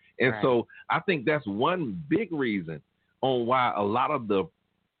churches. And so I think that's one big reason on why a lot of the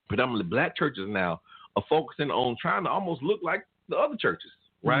predominantly black churches now are focusing on trying to almost look like the other churches,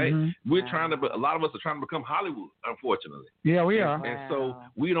 right? Mm-hmm. We're trying to, a lot of us are trying to become Hollywood, unfortunately. Yeah, we are. And so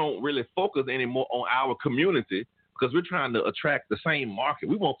we don't really focus anymore on our community because we're trying to attract the same market.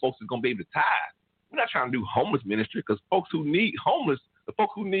 We want folks that's going to be able to tithe. We're not trying to do homeless ministry because folks who need the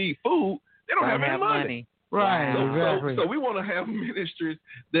folks who need food, they don't have any money. Right, exactly. So we want to have ministries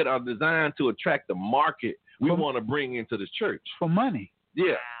that are designed to attract the market we want to bring into this church. For money.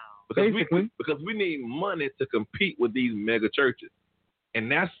 Yeah. Because we need money to compete with these mega churches.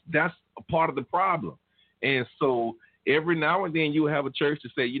 And that's a part of the problem. And so every now and then you have a church to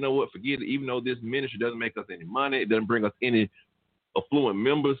say, you know what, forget it. Even though this ministry doesn't make us any money, it doesn't bring us any affluent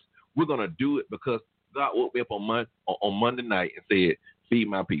members, we're going to do it because God woke me up on Monday night and said, feed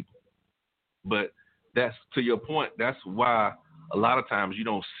my people. But that's, to your point, that's why a lot of times you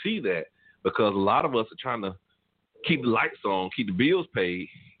don't see that, because a lot of us are trying to keep the lights on, keep the bills paid,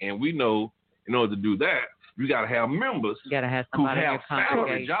 and we know in order to do that, you got to have members who have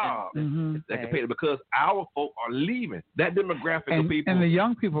salary jobs that can pay it, because our folk are leaving. That demographic of people. And the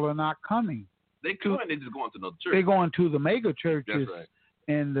young people are not coming. They're just going to another church. They're going to the mega churches. That's right.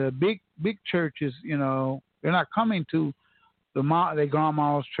 And the big churches, they're not coming to their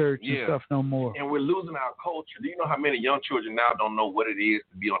grandma's church and stuff no more. And we're losing our culture. Do you know how many young children now don't know what it is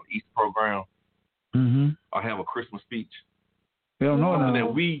to be on the Easter program or have a Christmas speech? They don't know something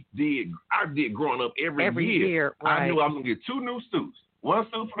that I did growing up every year. Right. I knew I was going to get 2 new suits. One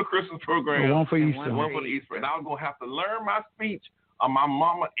suit for the Christmas program, one for Easter. and one for the Easter. And I was going to have to learn my speech. My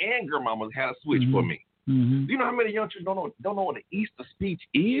mama and grandmama had a switch for me. Do you know how many young children don't know what the Easter speech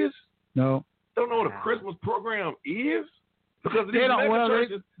is? No. Don't know what a Christmas program is? Because they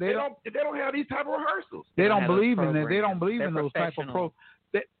don't have these type of rehearsals. They don't believe in that. They don't believe in those type of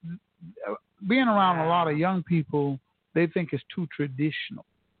being around a lot of young people, they think it's too traditional.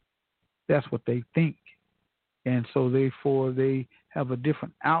 That's what they think. And so therefore they have a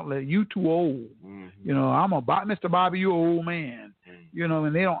different outlet. You too old. I'm Mr. Bobby, you old man. you know,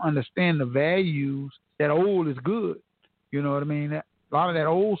 and they don't understand the values. That old is good. You know what I mean? A lot of that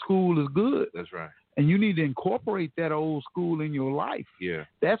old school is good. That's right. And you need to incorporate that old school in your life. Yeah.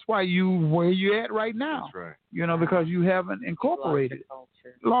 That's why where you're at right now. That's right. You know, because you haven't incorporated.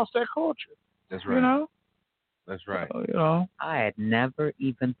 Lost that culture. That's right. You know? That's right. So, you know. I had never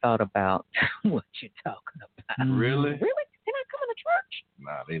even thought about what you're talking about. Really? Really? They're not coming to church?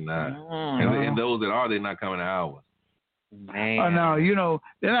 Nah, they not. No. And those that are, they're not coming to ours. Man. Oh, no, you know,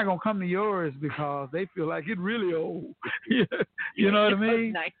 they're not going to come to yours because they feel like it's really old. You know what I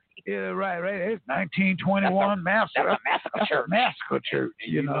mean? Yeah, right. It's 1921 massacre. That's a massacre church. Massacre church,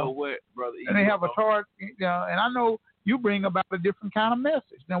 And you know what, brother? And they have a charge, you know, and I know you bring about a different kind of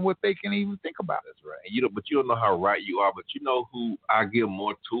message than what they can even think about. That's right. And but you don't know how right you are, but you know who I give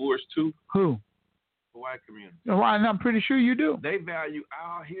more tours to? Who? The white community. Well, I'm pretty sure you do. They value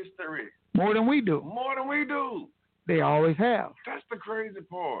our history. More than we do. More than we do. They always have. That's the crazy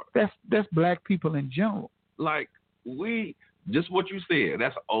part. That's black people in general. Like, just what you said,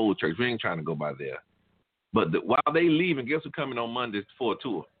 that's an old church. We ain't trying to go by there. But while they leaving, guess who's coming on Monday for a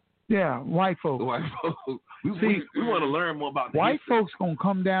tour? Yeah, white folks. White folks. We want to learn more about the white history. folks going to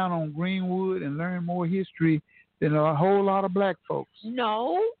come down on Greenwood and learn more history than a whole lot of black folks.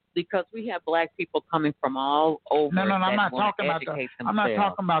 No, because we have black people coming from all over. No, I'm not talking about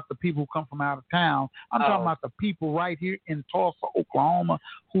the people who come from out of town. I'm talking about the people right here in Tulsa, Oklahoma,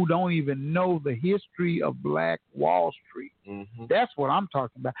 who don't even know the history of Black Wall Street. Mm-hmm. That's what I'm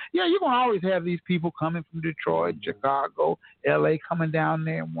talking about. Yeah, you're going to always have these people coming from Detroit, Chicago, L.A., coming down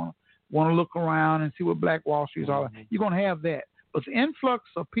there and want to look around and see what Black Wall Street is all about. You're going to have that. But the influx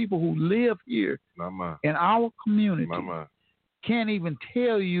of people who live here in our community can't even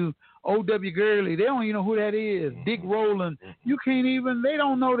tell you O.W. Gurley. They don't even know who that is. Dick Rowland. You can't even, they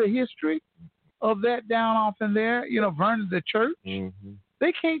don't know the history of that down off in there. You know, Vernon, the church.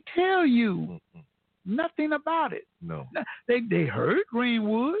 They can't tell you nothing about it. No. They heard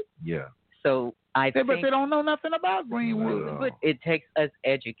Greenwood. Yeah. So but they don't know nothing about Greenwood. But it takes us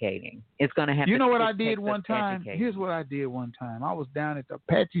educating. It's going to have. You know what I did one time? Here's what I did one time. I was down at the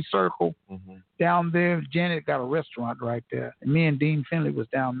Apache Circle down there. Janet got a restaurant right there. And me and Dean Finley was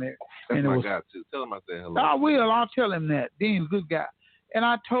down there. That's my guy too. Tell him I said hello. I will. I'll tell him that. Dean's a good guy. And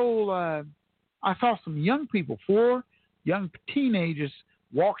I told, I saw some young people, 4 young teenagers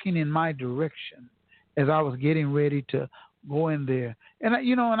walking in my direction as I was getting ready to go in there. And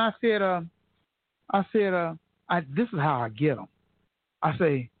I said, this is how I get them. I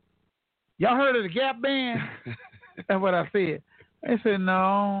say, y'all heard of the Gap Band? That's what I said. They said,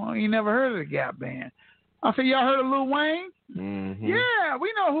 no, you never heard of the Gap Band. I said, y'all heard of Lil Wayne? Mm-hmm. Yeah,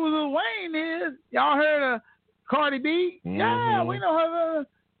 we know who Lil Wayne is. Y'all heard of Cardi B? Mm-hmm. Yeah, we know her.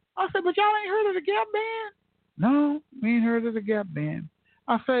 I said, but y'all ain't heard of the Gap Band? No, we ain't heard of the Gap Band.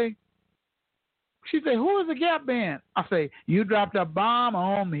 She said, who is the Gap Band? I say, you dropped a bomb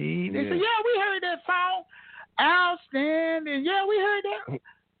on me. They said, yeah, we heard that song. Outstanding. Yeah, we heard that.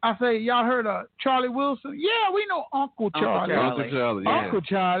 I say, y'all heard of Charlie Wilson? Yeah, we know Uncle Charlie. Uncle Charlie, yeah. Uncle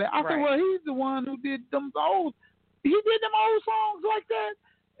Charlie. I said, well, he's the one who did them old songs like that.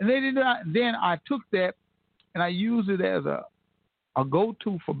 And they did that. Then I took that and I used it as a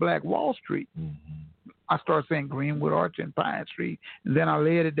go-to for Black Wall Street. Mm-hmm. I started saying Greenwood Arch and Pine Street, and then I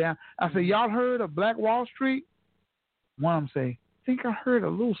laid it down. I said, y'all heard of Black Wall Street? One of them say, I think I heard a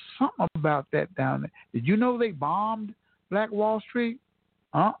little something about that down there. Did you know they bombed Black Wall Street?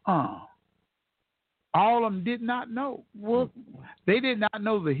 All of them did not know. Well, they did not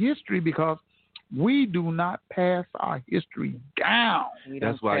know the history because we do not pass our history down.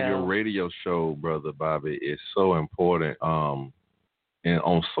 That's why your radio show, Brother Bobby, is so important. And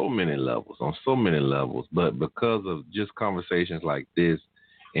on so many levels, but because of just conversations like this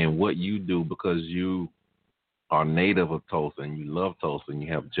and what you do, because you are native of Tulsa and you love Tulsa and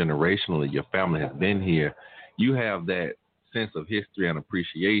you have generationally, your family has been here, you have that sense of history and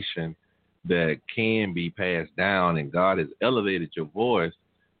appreciation that can be passed down, and God has elevated your voice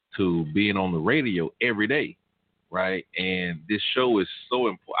to being on the radio every day. Right, and this show is so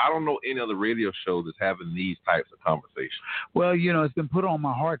important. I don't know any other radio show that's having these types of conversations. Well, it's been put on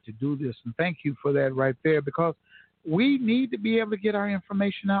my heart to do this, and thank you for that right there, because we need to be able to get our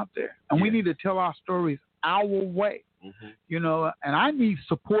information out there, and we need to tell our stories our way. Mm-hmm. And I need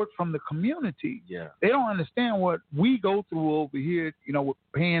support from the community. Yeah, they don't understand what we go through over here. With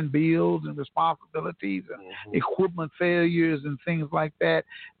paying bills and responsibilities and equipment failures and things like that,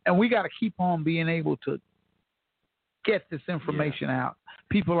 and we got to keep on being able to get this information out.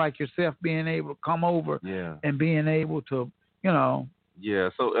 People like yourself being able to come over and being able to, Yeah,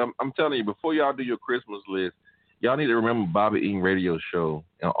 so I'm telling you, before y'all do your Christmas list, Y'all need to remember Bobby Eaton radio show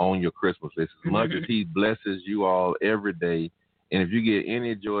on your Christmas list. As much as he blesses you all every day, and if you get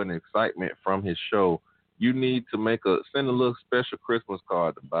any joy and excitement from his show, you need to send a little special Christmas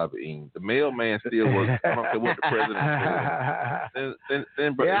card to Bobby Eaton. The mailman still works. I don't care what the president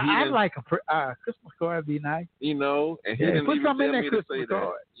says. I'd like a Christmas card. Be nice. You know, and he didn't put even something tell in me that to Christmas say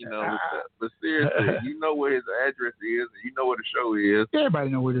card. that. You know, but seriously, you know where his address is, and you know where the show is. Everybody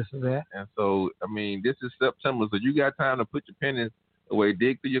know where this is at. And so, I mean, this is September, so you got time to put your pennies away,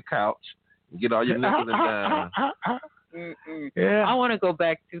 dig through your couch, and get all your nickels and dimes. Yeah. I want to go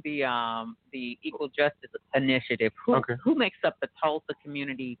back to the Equal Justice Initiative. Who makes up the Tulsa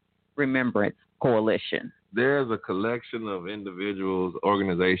Community Remembrance Coalition? There's a collection of individuals,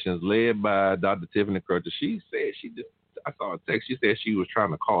 organizations led by Dr. Tiffany Crutcher. She said I saw a text. She said she was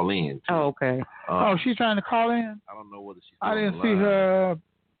trying to call in. Too. Oh, okay. She's trying to call in? I don't know whether she's I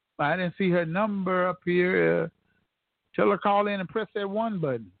didn't see her number up here. Tell her call in and press that 1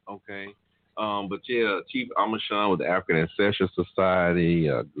 button. Okay. But yeah, Chief Amashan with the African Ancestral Society,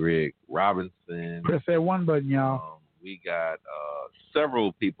 Greg Robinson. Press that 1 button, y'all. We got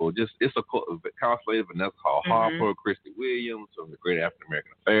several people. It's a Constellation Vanessa Hall Harper, Christy Williams from the Great African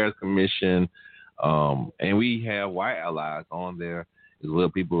American Affairs Commission, and we have white allies on there as well.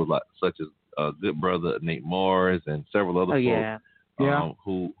 People such as good brother Nate Morris and several other folks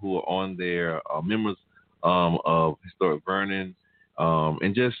who are on there. Members of Historic Vernon,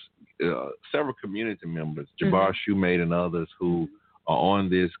 and just several community members, Jabbar Shoemate and others who are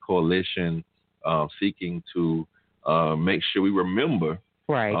on this coalition seeking to make sure we remember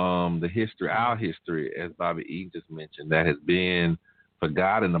the history, our history, as Bobby Eaton just mentioned, that has been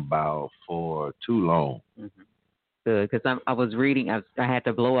forgotten about for too long. Good, because I was reading, I had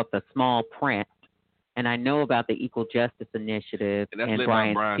to blow up the small print, and I know about the Equal Justice Initiative and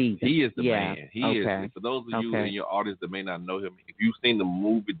Brian Stevens. He is the man. He is. For those of you in your audience that may not know him, if you've seen the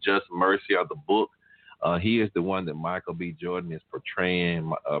movie Just Mercy or the book, he is the one that Michael B. Jordan is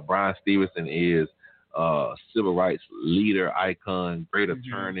portraying. Brian Stevenson is a civil rights leader, icon, great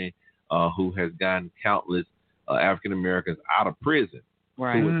attorney, who has gotten countless African Americans out of prison. Who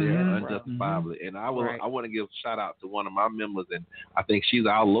was there unjustifiably. And I want to give a shout out to one of my members, and I think she's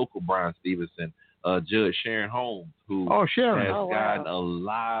our local Brian Stevenson, Judge Sharon Holmes, who has gotten a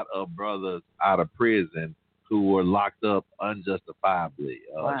lot of brothers out of prison who were locked up unjustifiably.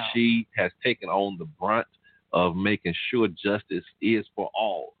 She has taken on the brunt of making sure justice is for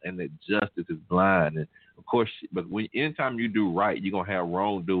all and that justice is blind. And of course, anytime you do right, you're going to have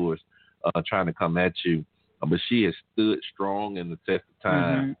wrongdoers trying to come at you. But she has stood strong in the test of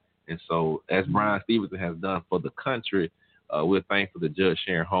time. And so, as Brian Stevenson has done for the country, we're thankful that Judge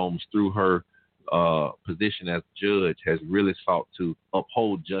Sharon Holmes, through her position as judge, has really sought to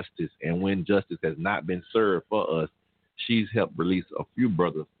uphold justice. And when justice has not been served for us, she's helped release a few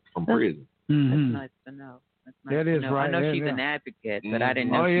brothers from prison. That's nice to know. That is right. I know she's an advocate, but I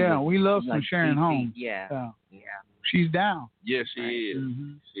didn't know. We love some Sharon Holmes. Yeah. She's down. Yes, she is.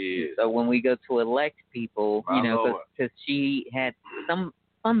 She is. So when we go to elect people, because she had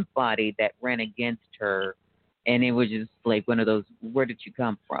somebody that ran against her, and it was just like one of those, where did you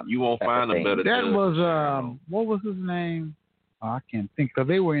come from? You won't find a better That judge. was, what was his name? I can't think of.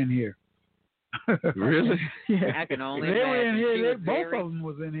 They were in here. Really? Yeah. I can only They imagine. were in here. Both Very... of them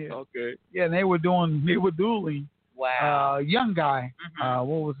was in here. Okay. Yeah, and they were dueling. Wow. Young guy. What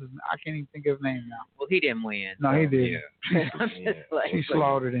was his name? I can't even think of his name now. Well, he didn't win. No, he did. Yeah. She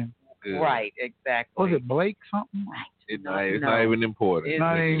slaughtered him. Good. Right, exactly. Was it Blake something? It's not even important.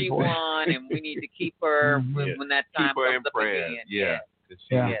 She won, and we need to keep her when that time keep her comes in up prayer. again. Yeah.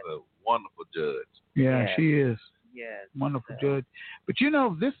 She is a wonderful judge. Yeah, she is. Yes. Wonderful judge. But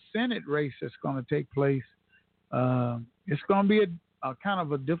this Senate race that's going to take place, it's going to be a kind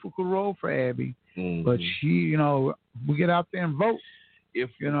of a difficult role for Abby. But she, we get out there and vote.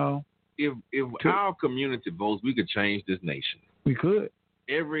 If our community votes, we could change this nation. We could.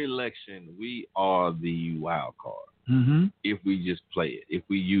 Every election, we are the wild card. If we just play it, if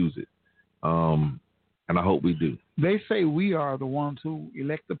we use it, and I hope we do. They say we are the ones who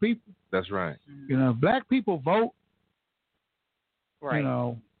elect the people. That's right. Black people vote.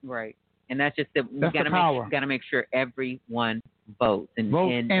 Right. Right. And that's just that we got to make sure everyone votes and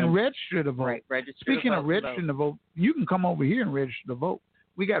register to vote. Right. Register. Speaking of registering to vote, you can come over here and register to vote.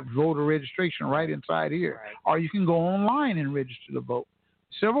 We got voter registration right inside here, or you can go online and register to vote.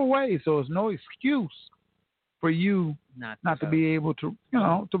 Several ways, so there's no excuse for you not to be able to,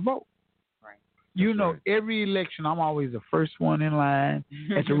 to vote. Right. Every election, I'm always the first one in line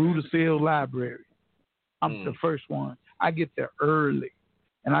at the Rudisill Library. I'm the first one. I get there early,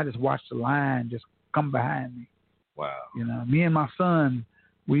 and I just watch the line just come behind me. Wow. You know, me and my son,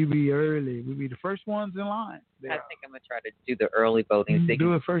 we be early. We be the first ones in line. I think I'm going to try to do the early voting. They do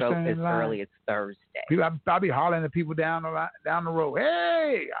can it first vote thing as in line. early as Thursday. I'll be hollering at people down the road.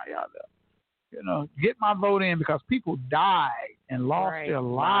 Hey, how y'all doing? You know, get my vote in because people died and lost their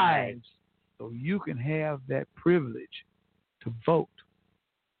lives, so you can have that privilege to vote.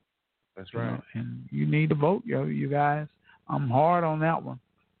 That's right. You know, and you need to vote, you guys. I'm hard on that one.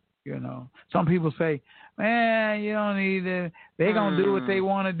 You know, some people say, man, you don't need to. They're going to do what they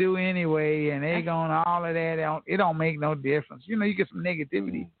want to do anyway, and they're going to all of that. It don't make no difference. You know, you get some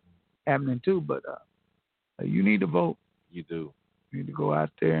negativity happening too, but you need to vote. You do. You need to go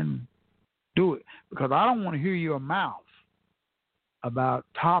out there and do it, because I don't want to hear your mouth about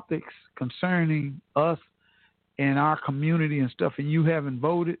topics concerning us and our community and stuff, and you haven't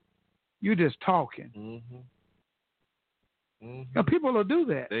voted. You're just talking. Mm-hmm. Mm-hmm. You know, people will do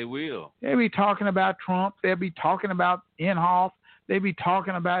that. They will. They'll be talking about Trump. They'll be talking about Inhofe. They'll be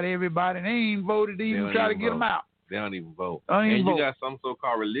talking about everybody. They ain't voted to even try to get them out. They don't even vote. You got some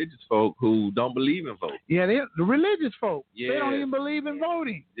so-called religious folk who don't believe in voting. Yeah, the religious folk. Yeah. They don't even believe in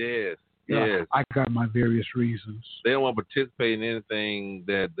voting. Yes. Yeah, Yes. I got my various reasons. They don't want to participate in anything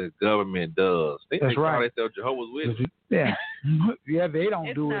that the government does. That's right. They call themselves Jehovah's Witnesses. Yeah. Yeah, they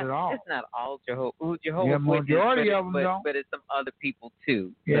don't do it at all. It's not all Jehovah's majority Witnesses, of them don't. But it's some other people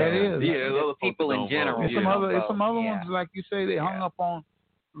too. Yeah, it is. Yeah, there's other people in general. There's some other ones, like you say, they hung up on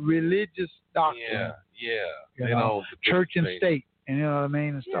religious doctrine. Yeah. You know, church and state, and you know what I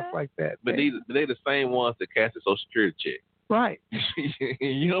mean, and stuff like that. But they're the same ones that cast the Social Security check. Right.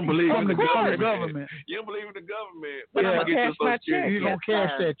 You don't believe in the government. You don't believe in the government. But I'm gonna cash my check. You're gonna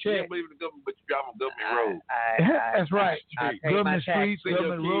cash that check. You don't believe in the government, but you drive on government roads. That's right. Government streets,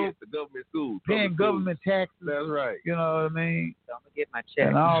 government roads, the government schools, paying government taxes. That's right. You know what I mean? So I'm gonna get my check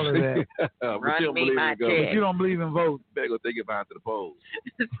And all of that. Run me my check. But you don't believe in voting. Better go take it behind to the polls.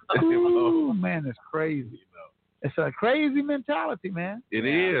 Ooh, man, it's crazy. You know, it's a crazy mentality, man. It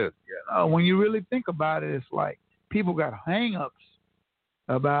is. When you really think about it, it's like people got hang-ups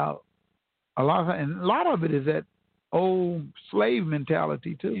about a lot of it is that old slave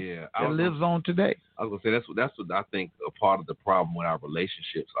mentality too. Yeah, that lives on today. I was gonna say that's what I think a part of the problem with our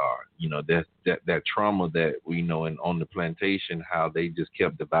relationships are. You know, that trauma that we know on the plantation, how they just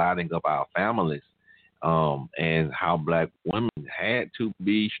kept dividing up our families, and how black women had to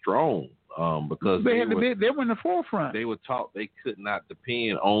be strong, because they were in the forefront. They were taught they could not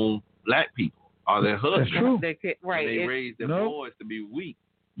depend on black people or their husbands. That's true. They raised their boys to be weak,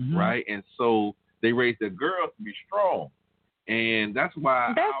 right? And so they raised their girls to be strong. And that's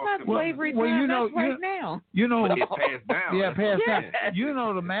why that's not slavery. Well, you know, right now. You know, but it passed down. Yeah, passed down. You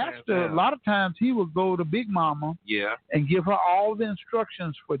know, the master, a lot of times he would go to Big Mama and give her all the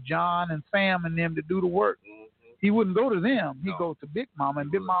instructions for John and Sam and them to do the work. Mm-hmm. He wouldn't go to them. He'd go to Big Mama,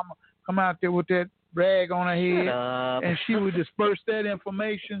 and Big Mama come out there with that rag on her head, and she would disperse that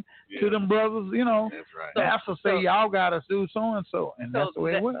information to them brothers. You know, that's right. Master say y'all got to do so and so, and that's the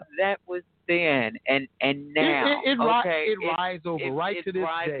way it went. That was then, and now it rides over to this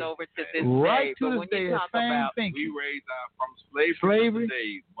day. Over to this right day. to this day, the same thing. We raised from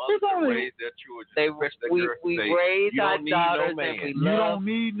slavery. Mothers raised their children. We raised our daughters, and we you don't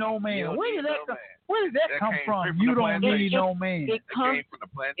need no man. Where did that come from? You don't need no man.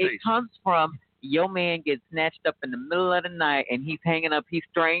 It comes from your man gets snatched up in the middle of the night and he's hanging up his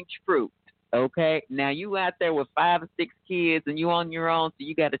strange fruit. Okay, now you out there with 5 or 6 kids and you on your own, so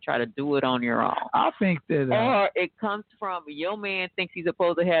you got to try to do it on your own. I think that, or it comes from your man thinks he's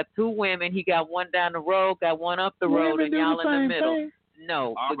supposed to have 2 women. He got one down the road, got one up the road, and y'all in the middle. Thing.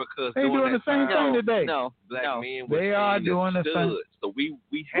 No, because they're doing the same thing today. No, black men they are doing the same. So we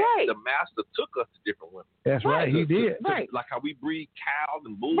had the master took us to different women. That's right, he did. Like how we breed cows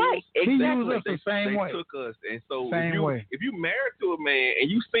and bulls. Right, exactly. He used us the same way. They took us, and so if you married to a man and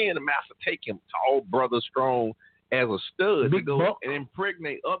you seeing the master take him tall, brother, strong as a stud to go and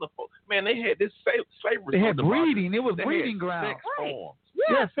impregnate other folks, man, they had this slavery. They had breeding. It was breeding ground. Sex forms.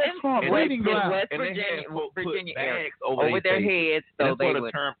 Yeah, sex form, breeding ground. West Virginia area, over their heads, so that's where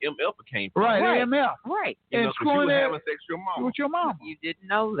the term MF came from. Right, MF. Right. And screwing having sex with your mama. You didn't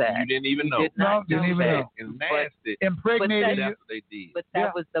know that. You didn't even know. Didn't even know. And nasty. Impregnated. That's what they did. But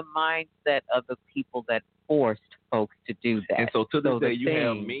that was the mindset of the people that forced folks to do that. And so to this day, you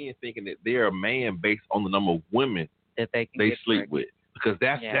have men thinking that they're a man based on the number of women that they sleep with. Because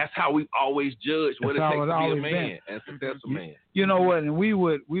that's how we always judge what it takes to be a man and a successful man. You know what? And we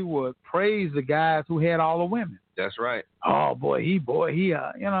would praise the guys who had all the women. That's right. Oh boy, he you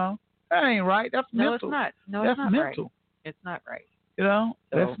know, that ain't right. That's mental. It's not. No, that's it's not mental. Right. It's not right. You know,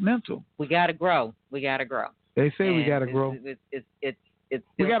 so that's mental. We gotta grow. They say And we got to grow. It's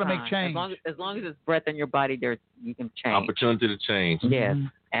we got to time. make change. As long as there's breath in your body, you can change. Opportunity to change. Yes,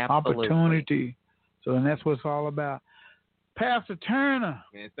 absolutely. Opportunity. So, and that's what it's all about. Pastor Turner.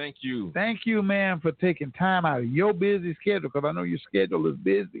 Man, thank you. Thank you, man, for taking time out of your busy schedule, because I know your schedule is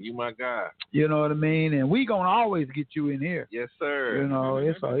busy. You my guy. You know what I mean? And we going to always get you in here. Yes, sir. You know,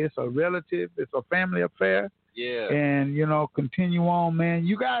 it's a relative. It's a family affair. Yeah. And, you know, continue on, man.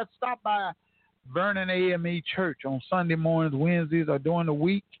 You guys stop by Vernon AME Church on Sunday mornings, Wednesdays, or during the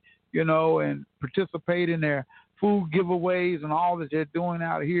week, you know, and participate in their food giveaways and all that they're doing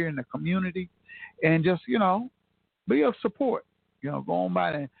out here in the community. And just, you know, be of support. You know, go on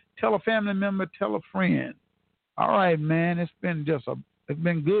by and tell a family member, tell a friend. All right, man. It's been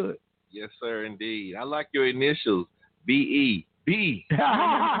good. Yes, sir, indeed. I like your initials, B-E. B. B. Okay,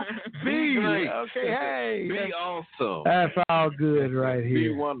 hey. Be awesome. That's all good right here.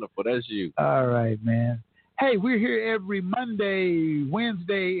 Be wonderful. That's you. All right, man. Hey, we're here every Monday,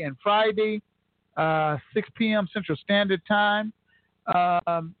 Wednesday, and Friday, 6 p.m. Central Standard Time.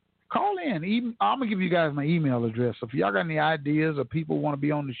 Call in. I'm going to give you guys my email address. So if y'all got any ideas or people want to be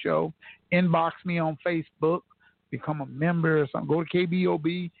on the show, inbox me on Facebook, become a member or something. Go to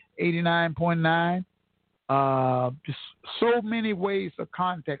KBOB 89.9. Just so many ways to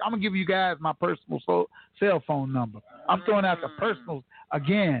contact. I'm going to give you guys my personal cell phone number. I'm throwing out the personals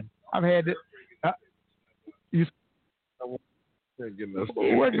again. I've had it.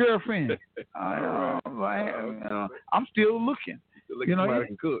 What girlfriend? I'm still looking. You know, somebody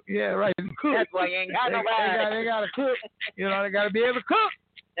can cook. Yeah, right. Cook. That's why you ain't got nobody. They got to cook. You know, they got to be able to cook.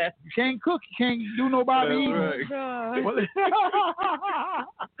 You can't cook. You can't do nobody eating. Right.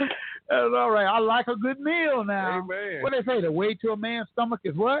 That's all right. I like a good meal now. Amen. What they say? The way to a man's stomach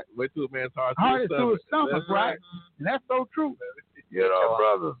is what? Way to a man's heart is to his stomach, that's right? And that's so true. You know,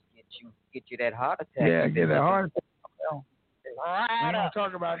 brothers. Get you that heart attack. Yeah, get that heart attack. We're going to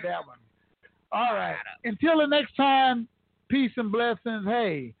talk about that one. All right. Until the next time, peace and blessings.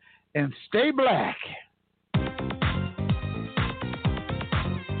 Hey, and stay black.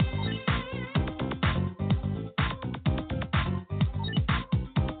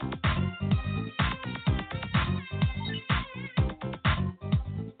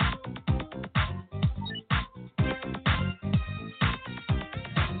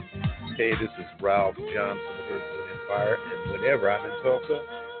 Hey, this is Ralph Johnson of Earth, Wind & Fire, and whenever I'm in Tulsa,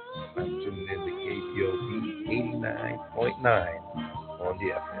 I'm tuning in to KPOB 89.9 on the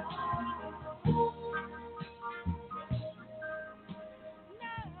FM.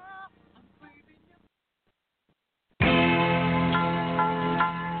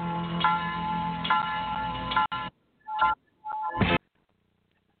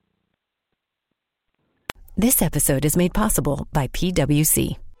 This episode is made possible by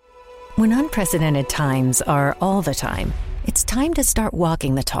PwC. When unprecedented times are all the time, it's time to start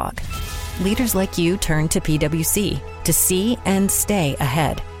walking the talk. Leaders like you turn to PwC to see and stay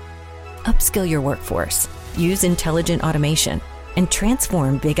ahead. Upskill your workforce, use intelligent automation, and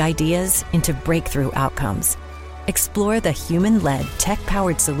transform big ideas into breakthrough outcomes. Explore the human-led,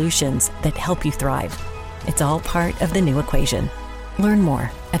 tech-powered solutions that help you thrive. It's all part of The New Equation. Learn more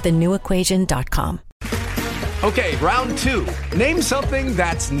at thenewequation.com. Okay, round two. Name something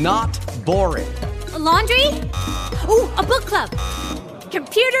that's not boring. A laundry? Ooh, a book club.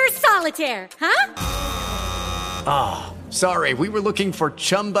 Computer solitaire, huh? Ah, sorry, we were looking for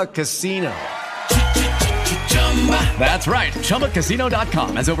Chumba Casino. That's right,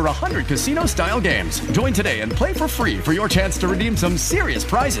 ChumbaCasino.com has over 100 casino-style games. Join today and play for free for your chance to redeem some serious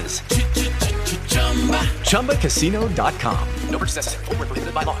prizes. ChumbaCasino.com. No purchase necessary. Void where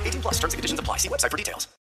prohibited by law. 18+ terms and conditions apply. See website for details.